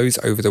 kilos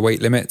over the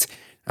weight limit.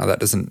 Now that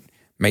doesn't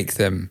make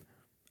them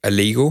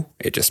illegal.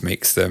 It just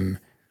makes them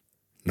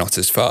not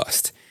as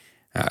fast.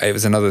 It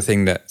was another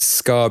thing that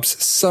Scarbs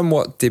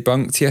somewhat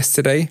debunked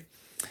yesterday.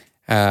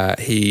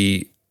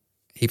 He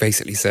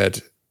basically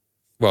said,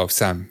 well,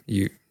 Sam, do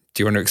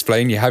you want to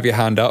explain? You have your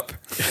hand up.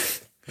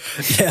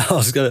 Yeah, I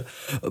was going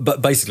to,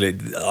 but basically,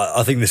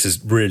 I think this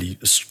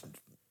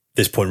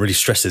point really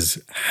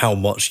stresses how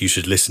much you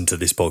should listen to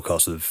this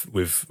podcast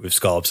with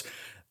Scarbs.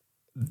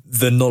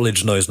 The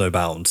knowledge knows no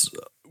bounds.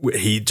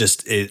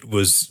 It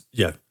was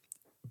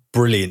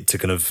brilliant to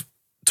kind of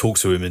talk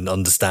to him and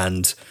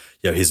understand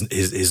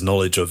his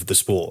knowledge of the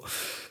sport.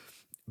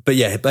 But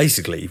yeah,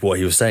 basically what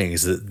he was saying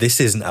is that this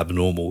isn't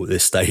abnormal at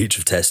this stage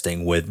of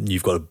testing where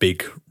you've got a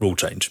big rule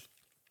change.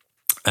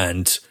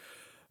 And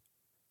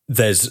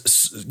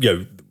there's,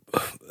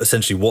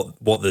 essentially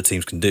what the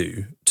teams can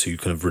do to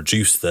kind of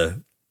reduce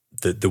the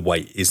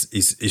weight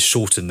is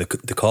shorten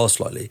the car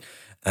slightly.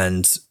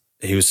 And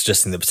he was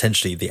suggesting that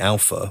potentially the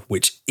Alpha,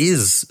 which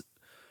is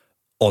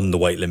on the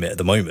weight limit at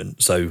the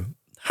moment, so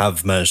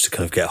have managed to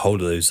kind of get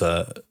hold of those,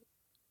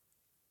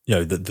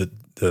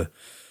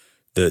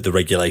 the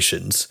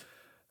regulations.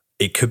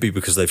 It could be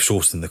because they've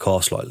shortened the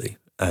car slightly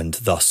and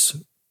thus,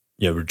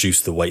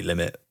 reduced the weight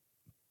limit,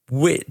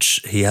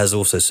 which he has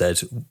also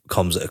said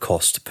comes at a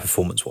cost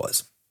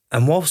performance-wise.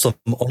 And whilst I'm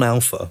on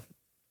Alpha,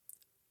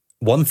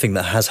 one thing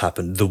that has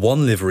happened, the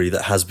one livery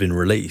that has been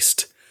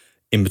released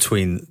in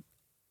between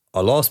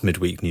our last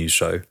midweek news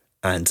show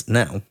and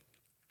now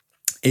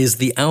is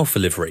the Alpha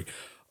livery.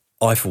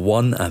 I, for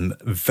one, am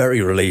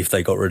very relieved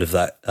they got rid of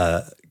that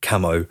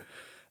camo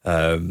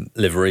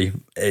livery.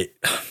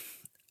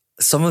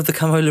 Some of the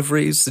camo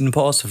liveries in the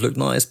past have looked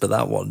nice, but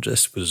that one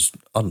just was,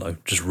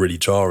 just really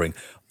jarring.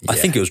 Yeah. I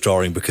think it was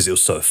jarring because it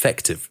was so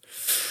effective.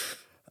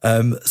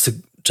 So,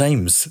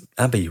 James,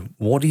 Abby,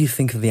 what do you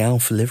think of the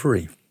Alpha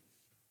livery?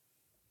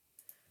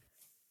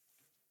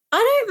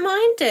 I don't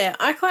mind it.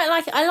 I quite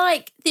like it. I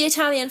like the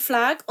Italian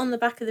flag on the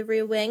back of the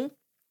rear wing.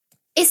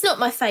 It's not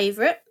my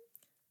favourite,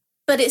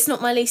 but it's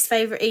not my least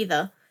favourite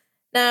either.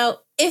 Now,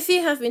 if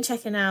you have been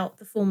checking out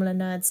the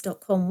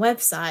formulanerds.com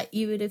website,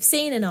 you would have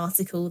seen an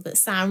article that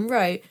Sam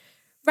wrote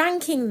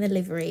ranking the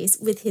liveries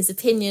with his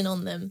opinion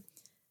on them.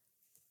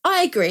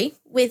 I agree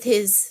with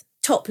his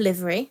top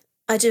livery.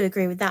 I do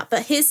agree with that.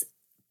 But his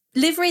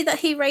livery that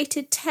he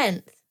rated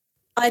 10th,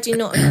 I do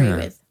not agree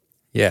with.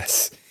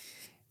 Yes.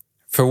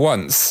 For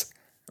once,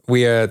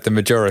 we are the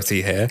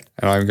majority here,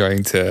 and I'm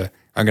going to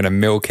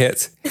milk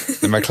it.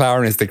 The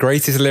McLaren is the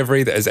greatest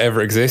livery that has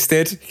ever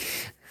existed.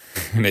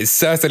 And it's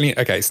certainly,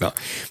 okay, it's not,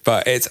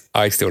 but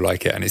I still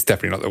like it, and it's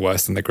definitely not the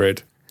worst on the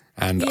grid.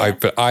 And yeah.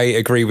 I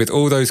agree with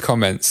all those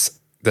comments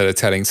that are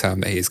telling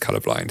Sam that he is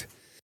colourblind.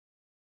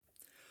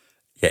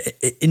 Yeah,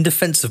 in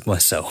defence of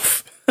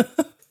myself,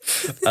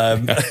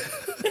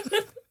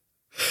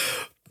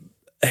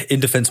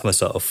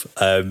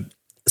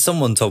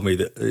 someone told me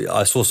that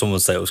I saw someone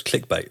say it was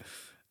clickbait.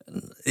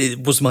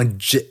 It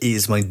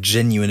is my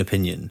genuine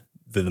opinion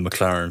that the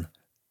McLaren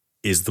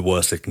is the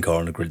worst looking car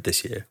on the grid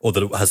this year, or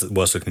that it has the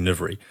worst looking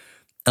livery.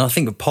 And I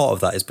think part of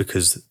that is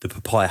because the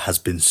Papaya has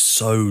been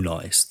so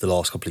nice the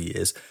last couple of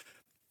years.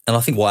 And I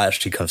think what I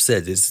actually kind of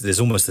said is there's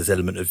almost this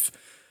element of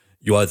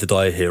you either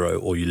die a hero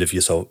or you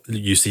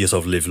see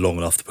yourself live long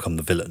enough to become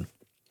the villain.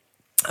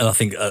 And I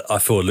think I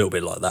feel a little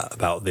bit like that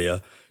about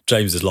the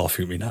James is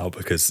laughing at me now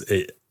because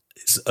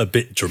it's a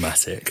bit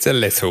dramatic. It's a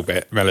little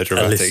bit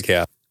melodramatic,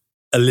 yeah.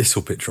 A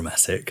little bit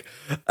dramatic.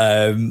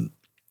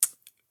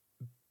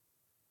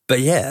 But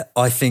yeah,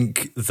 I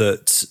think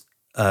that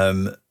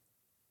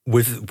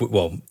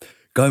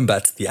going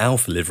back to the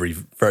Alpha livery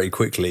very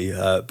quickly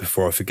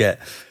before I forget,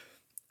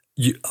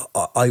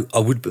 I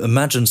would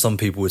imagine some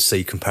people would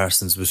see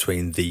comparisons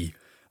between the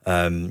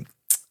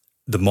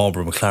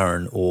Marlboro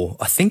McLaren, or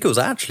I think it was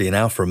actually an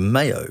Alfa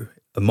Romeo,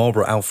 a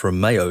Marlboro Alfa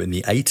Romeo in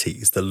the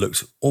 80s that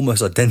looked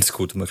almost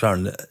identical to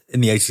McLaren.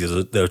 In the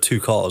 80s, there were two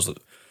cars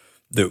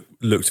that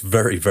looked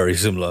very, very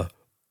similar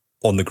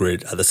on the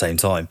grid at the same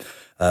time,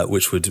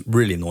 which would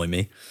really annoy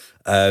me.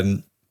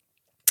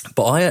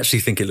 But I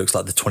actually think it looks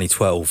like the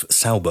 2012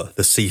 Sauber,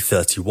 the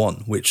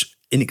C31, which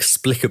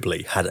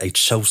inexplicably had a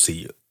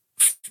Chelsea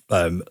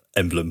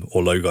emblem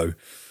or logo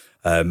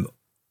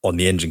on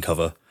the engine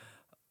cover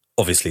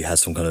obviously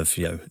has some kind of,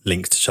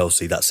 link to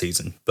Chelsea that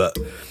season. But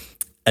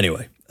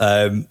anyway,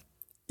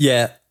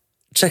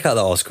 check out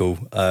that article.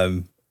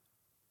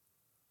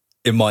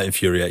 It might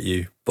infuriate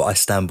you, but I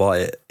stand by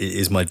it. It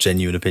is my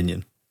genuine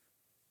opinion.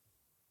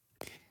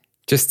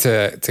 Just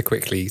to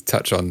quickly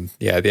touch on,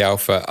 the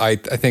Alpha, I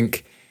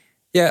think,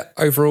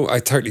 overall, I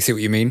totally see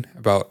what you mean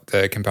about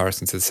the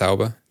comparison to the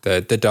Sauber,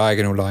 the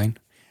diagonal line.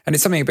 And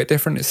it's something a bit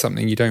different. It's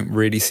something you don't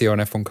really see on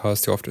F1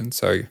 cars too often.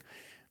 So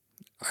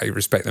I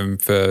respect them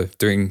for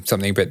doing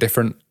something a bit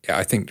different. Yeah,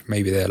 I think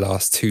maybe their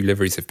last two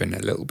liveries have been a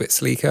little bit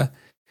sleeker.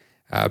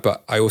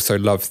 But I also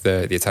love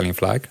the Italian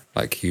flag,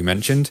 like you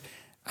mentioned,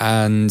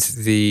 and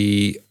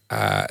the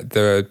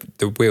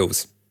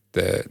wheels,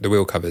 the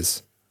wheel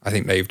covers. I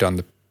think they've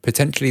done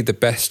potentially the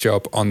best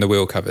job on the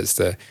wheel covers,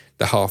 the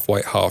half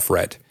white, half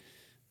red.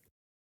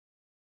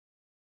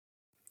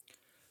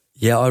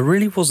 Yeah, I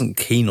really wasn't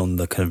keen on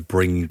the kind of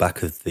bringing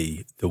back of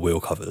the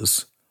wheel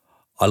covers.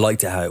 I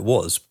liked it how it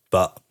was,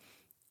 but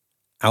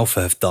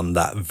Alpha have done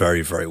that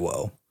very, very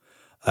well.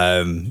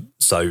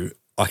 So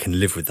I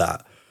can live with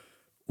that.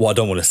 What I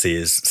don't want to see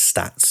is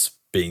stats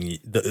being,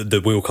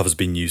 the wheel covers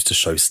being used to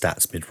show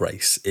stats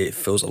mid-race. It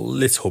feels a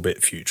little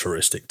bit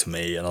futuristic to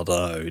me, and I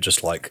don't know,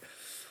 just like,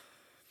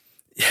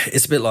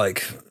 it's a bit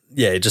like,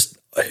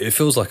 it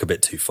feels like a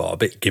bit too far, a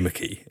bit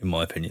gimmicky, in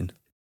my opinion.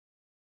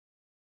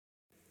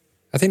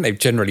 I think they've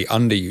generally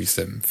underused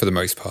them for the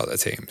most part of the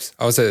teams.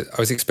 I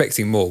was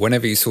expecting more.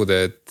 Whenever you saw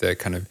the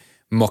kind of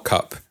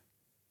mock-up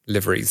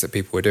liveries that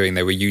people were doing,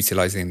 they were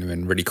utilising them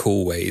in really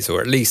cool ways,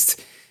 or at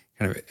least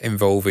kind of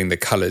involving the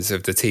colours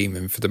of the team.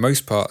 And for the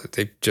most part,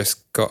 they've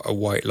just got a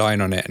white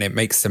line on it, and it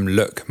makes them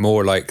look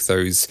more like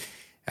those,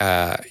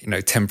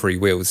 temporary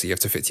wheels that you have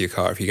to fit to your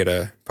car if you get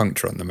a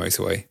puncture on the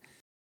motorway.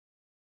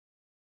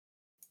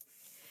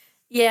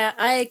 Yeah,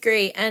 I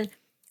agree. And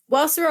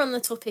whilst we're on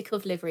the topic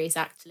of liveries,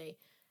 actually,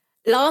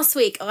 last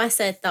week I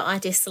said that I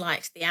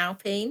disliked the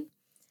Alpine.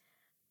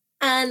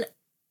 And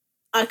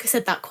I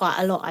said that quite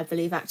a lot, I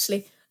believe,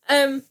 actually.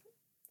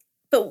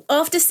 But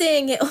after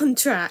seeing it on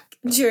track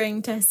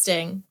during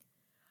testing,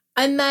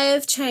 I may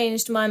have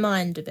changed my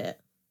mind a bit.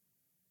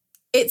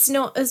 It's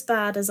not as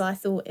bad as I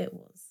thought it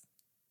was.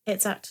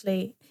 It's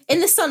actually,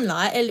 in the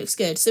sunlight, it looks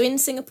good. So in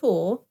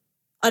Singapore,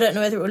 I don't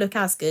know whether it will look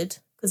as good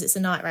because it's a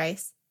night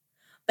race.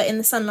 But in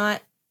the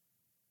sunlight,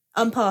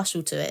 I'm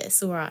partial to it.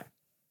 It's all right.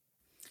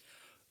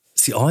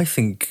 See, I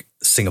think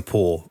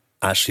Singapore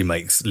actually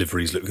makes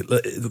liveries look,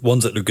 the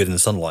ones that look good in the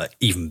sunlight,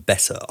 even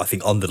better. I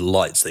think under the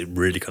lights, they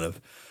really kind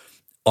of,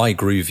 I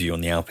agree with you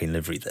on the Alpine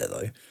livery there,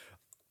 though.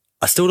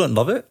 I still don't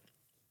love it,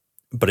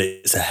 but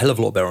it's a hell of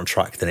a lot better on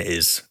track than it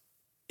is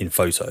in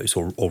photos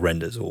or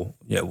renders or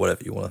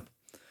whatever you want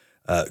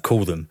to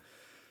call them.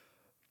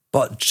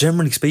 But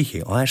generally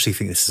speaking, I actually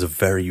think this is a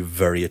very,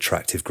 very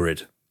attractive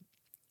grid.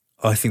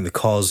 I think the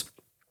cars,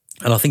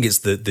 and I think it's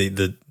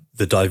the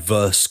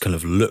diverse kind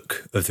of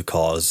look of the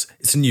cars.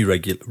 It's a new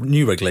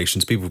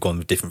regulations. People have gone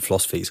with different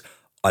philosophies.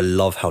 I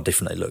love how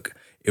different they look.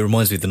 It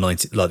reminds me of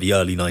the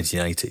early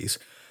 1980s.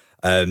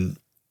 I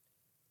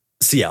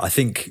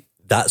think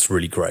that's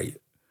really great.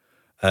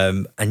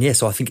 So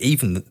I think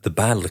even the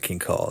bad looking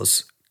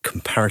cars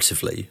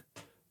comparatively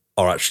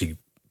are actually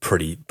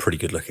pretty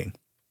good looking.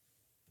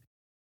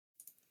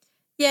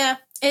 Yeah,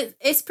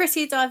 it's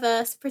pretty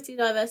diverse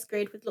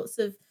grid with lots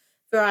of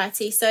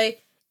variety. So it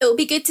will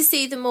be good to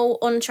see them all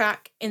on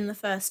track in the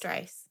first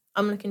race.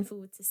 I'm looking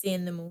forward to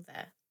seeing them all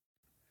there.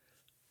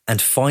 And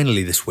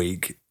finally this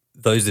week,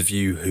 those of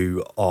you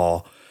who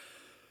are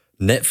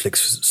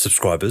Netflix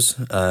subscribers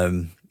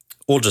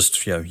or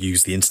just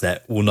use the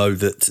internet will know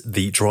that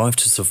the Drive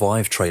to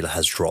Survive trailer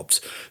has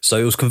dropped. So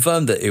it was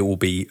confirmed that it will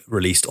be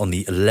released on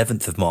the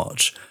 11th of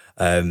March.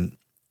 We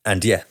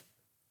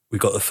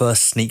got the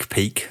first sneak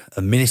peek,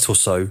 a minute or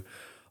so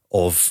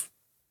of,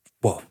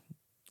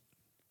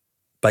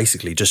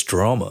 basically just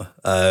drama.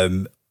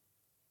 I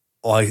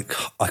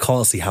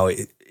can't see how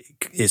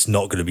it's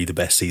not going to be the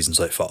best season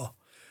so far,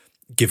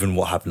 given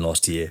what happened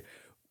last year.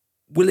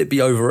 Will it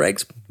be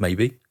over-egged?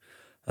 Maybe.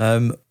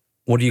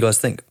 What do you guys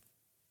think?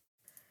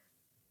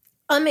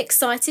 I'm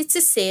excited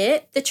to see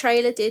it. The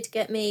trailer did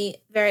get me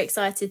very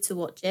excited to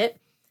watch it.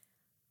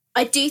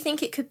 I do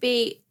think it could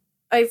be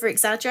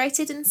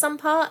over-exaggerated in some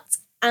parts,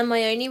 and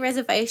my only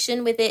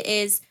reservation with it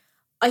is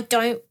I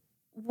don't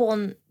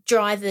want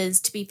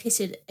drivers to be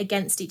pitted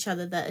against each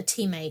other that are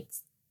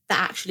teammates that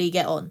actually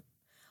get on.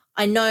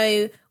 I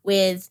know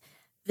with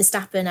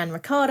Verstappen and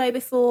Ricciardo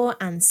before,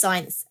 and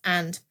Sainz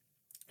and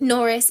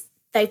Norris,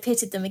 they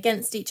pitted them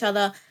against each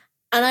other,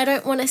 and I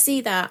don't want to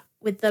see that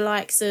with the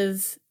likes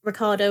of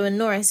Ricciardo and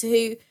Norris,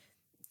 who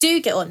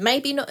do get on.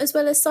 Maybe not as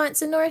well as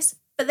Sainz and Norris,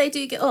 but they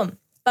do get on.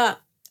 But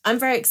I'm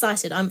very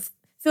excited. I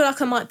feel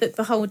like I might book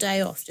the whole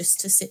day off just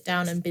to sit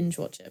down and binge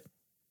watch it.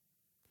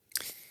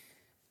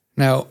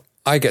 Now,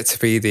 I get to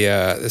be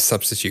the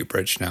substitute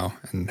bridge now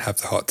and have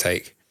the hot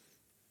take.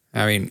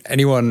 I mean,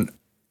 anyone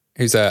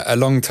who's a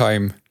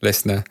long-time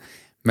listener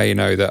may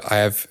know that I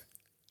have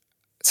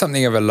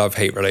something of a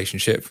love-hate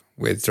relationship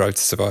with Drive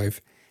to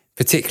Survive,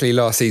 particularly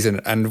last season,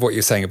 and what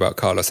you're saying about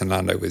Carlos and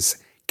Lando was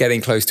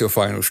getting close to a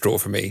final straw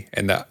for me,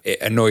 in that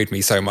it annoyed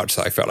me so much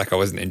that I felt like I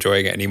wasn't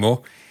enjoying it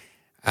anymore.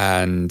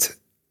 And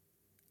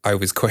I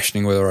was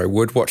questioning whether I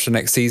would watch the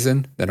next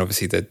season. Then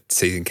obviously the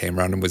season came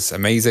around and was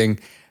amazing.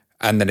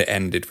 And then it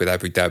ended with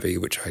Abu Dhabi,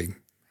 which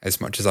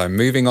as much as I'm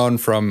moving on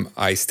from,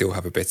 I still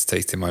have a bitter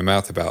taste in my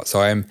mouth about.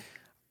 So I am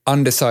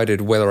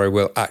undecided whether I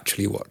will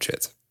actually watch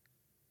it.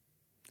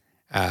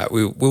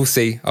 We'll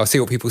see. I'll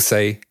see what people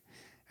say,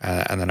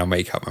 and then I'll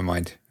make up my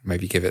mind.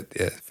 Maybe give it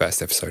the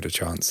first episode a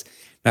chance.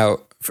 Now,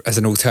 as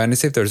an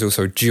alternative, there's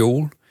also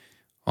Duel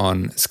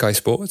on Sky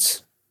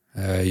Sports.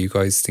 You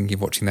guys thinking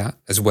of watching that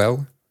as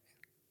well?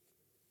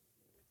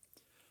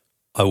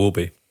 I will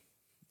be.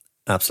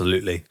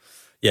 Absolutely.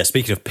 Yeah,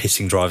 speaking of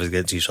pitting drivers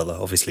against each other,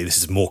 obviously this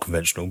is more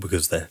conventional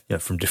because they're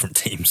from different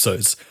teams, so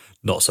it's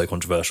not so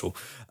controversial.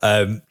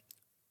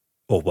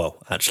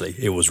 Actually,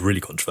 it was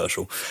really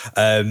controversial.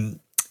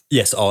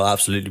 Yes, I'll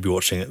absolutely be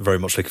watching it. Very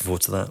much looking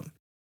forward to that.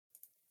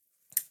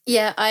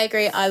 Yeah, I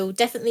agree. I will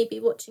definitely be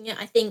watching it.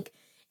 I think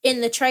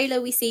in the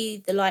trailer we see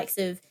the likes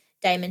of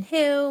Damon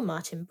Hill,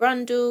 Martin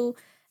Brundle,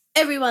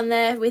 everyone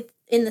there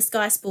in the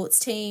Sky Sports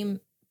team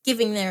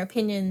giving their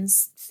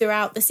opinions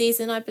throughout the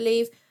season, I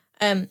believe,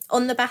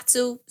 on the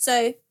battle.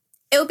 So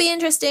it'll be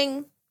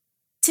interesting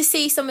to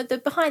see some of the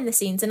behind the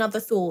scenes and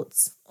other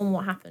thoughts on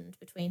what happened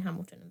between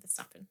Hamilton and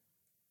Verstappen.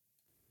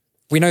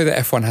 We know that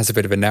F1 has a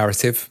bit of a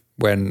narrative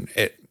when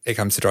it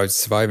comes to Drive to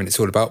Survive, and it's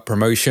all about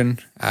promotion,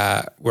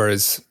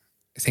 whereas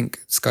I think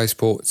Sky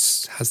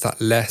Sports has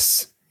that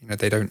less.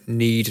 They don't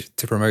need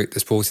to promote the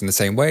sport in the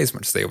same way, as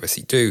much as they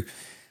obviously do.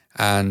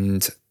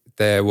 And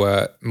there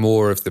were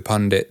more of the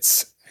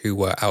pundits who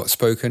were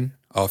outspoken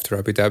after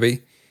Abu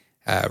Dhabi,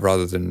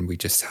 rather than we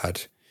just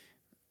had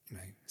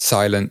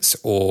silence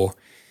or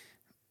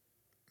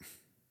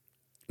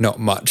not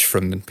much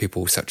from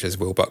people such as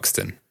Will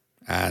Buxton.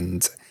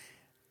 And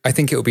I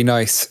think it would be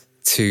nice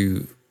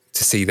to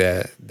see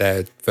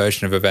their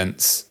version of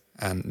events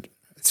and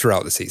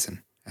throughout the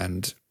season,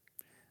 and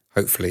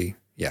hopefully,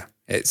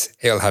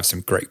 it'll have some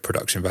great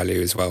production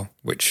value as well,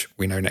 which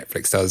we know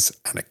Netflix does,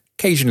 and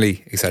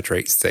occasionally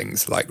exaggerates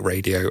things like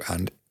radio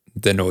and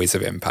the noise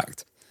of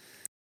impact.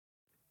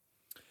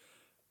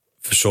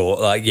 For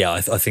sure,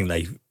 I think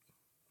they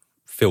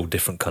fill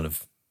different kind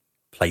of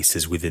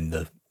places within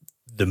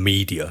the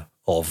media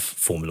of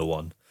Formula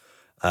One.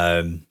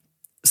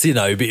 So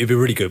it'd be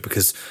really good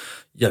because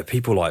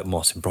people like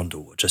Martin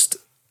Brundle were just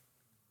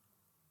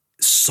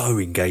so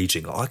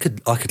engaging. I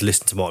could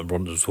listen to Martin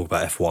Brundle talk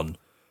about F1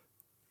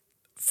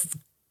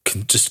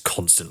 just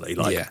constantly.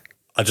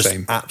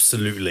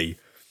 Absolutely,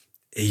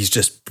 he's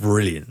just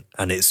brilliant,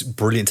 and it's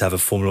brilliant to have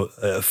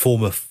a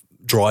former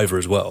driver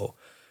as well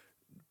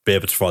be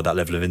able to provide that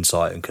level of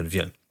insight and kind of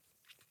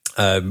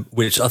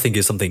which I think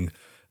is something.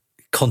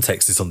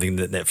 Context is something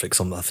that Netflix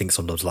I think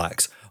sometimes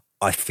lacks.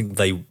 I think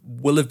they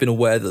will have been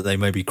aware that they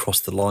maybe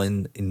crossed the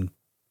line in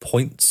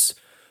points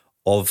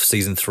of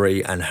season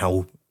 3 and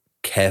how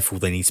careful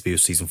they need to be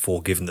with season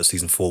 4, given that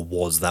season 4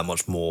 was that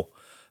much more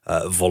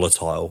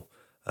volatile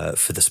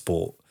for the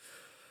sport.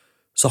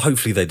 So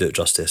hopefully they do it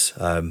justice.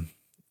 I'm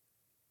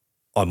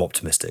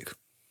optimistic.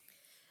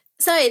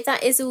 So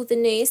that is all the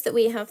news that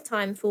we have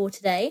time for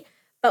today,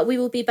 but we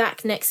will be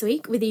back next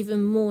week with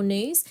even more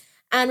news.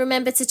 And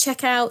remember to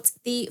check out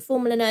the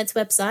Formula Nerds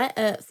website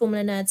at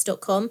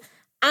formulanerds.com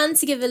and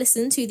to give a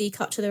listen to the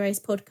Cut to the Race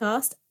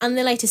podcast and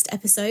the latest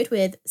episode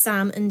with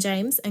Sam and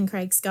James and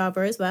Craig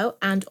Scarborough as well,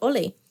 and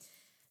Ollie.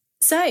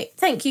 So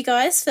thank you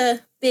guys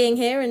for being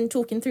here and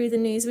talking through the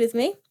news with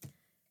me.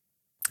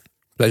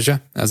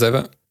 Pleasure, as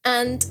ever.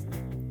 And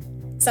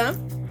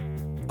Sam?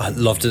 I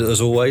loved it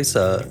as always.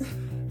 It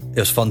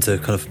was fun to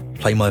kind of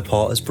play my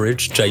part as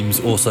Bridge. James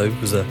also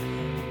was a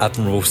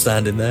admirable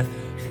stand in there.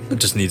 It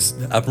just needs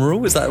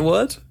admiral, is that a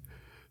word?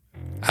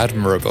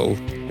 Admirable,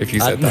 if you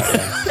said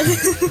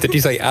that. Yeah. Did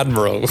you say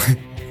admiral?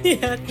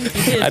 Yeah, I think you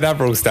did. An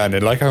admiral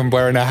standing, like I'm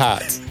wearing a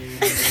hat.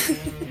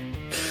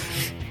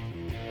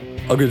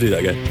 I'm going to do that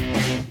again.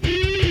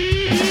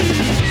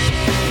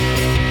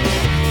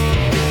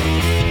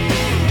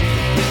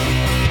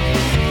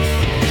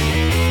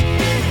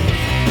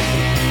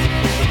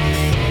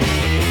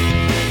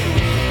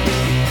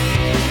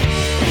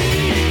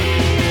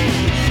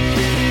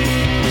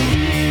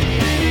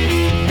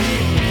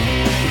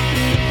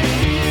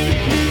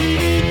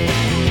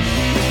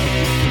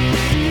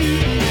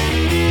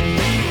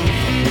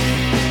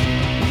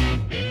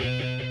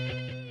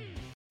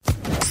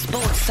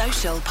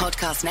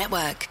 Podcast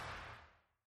Network.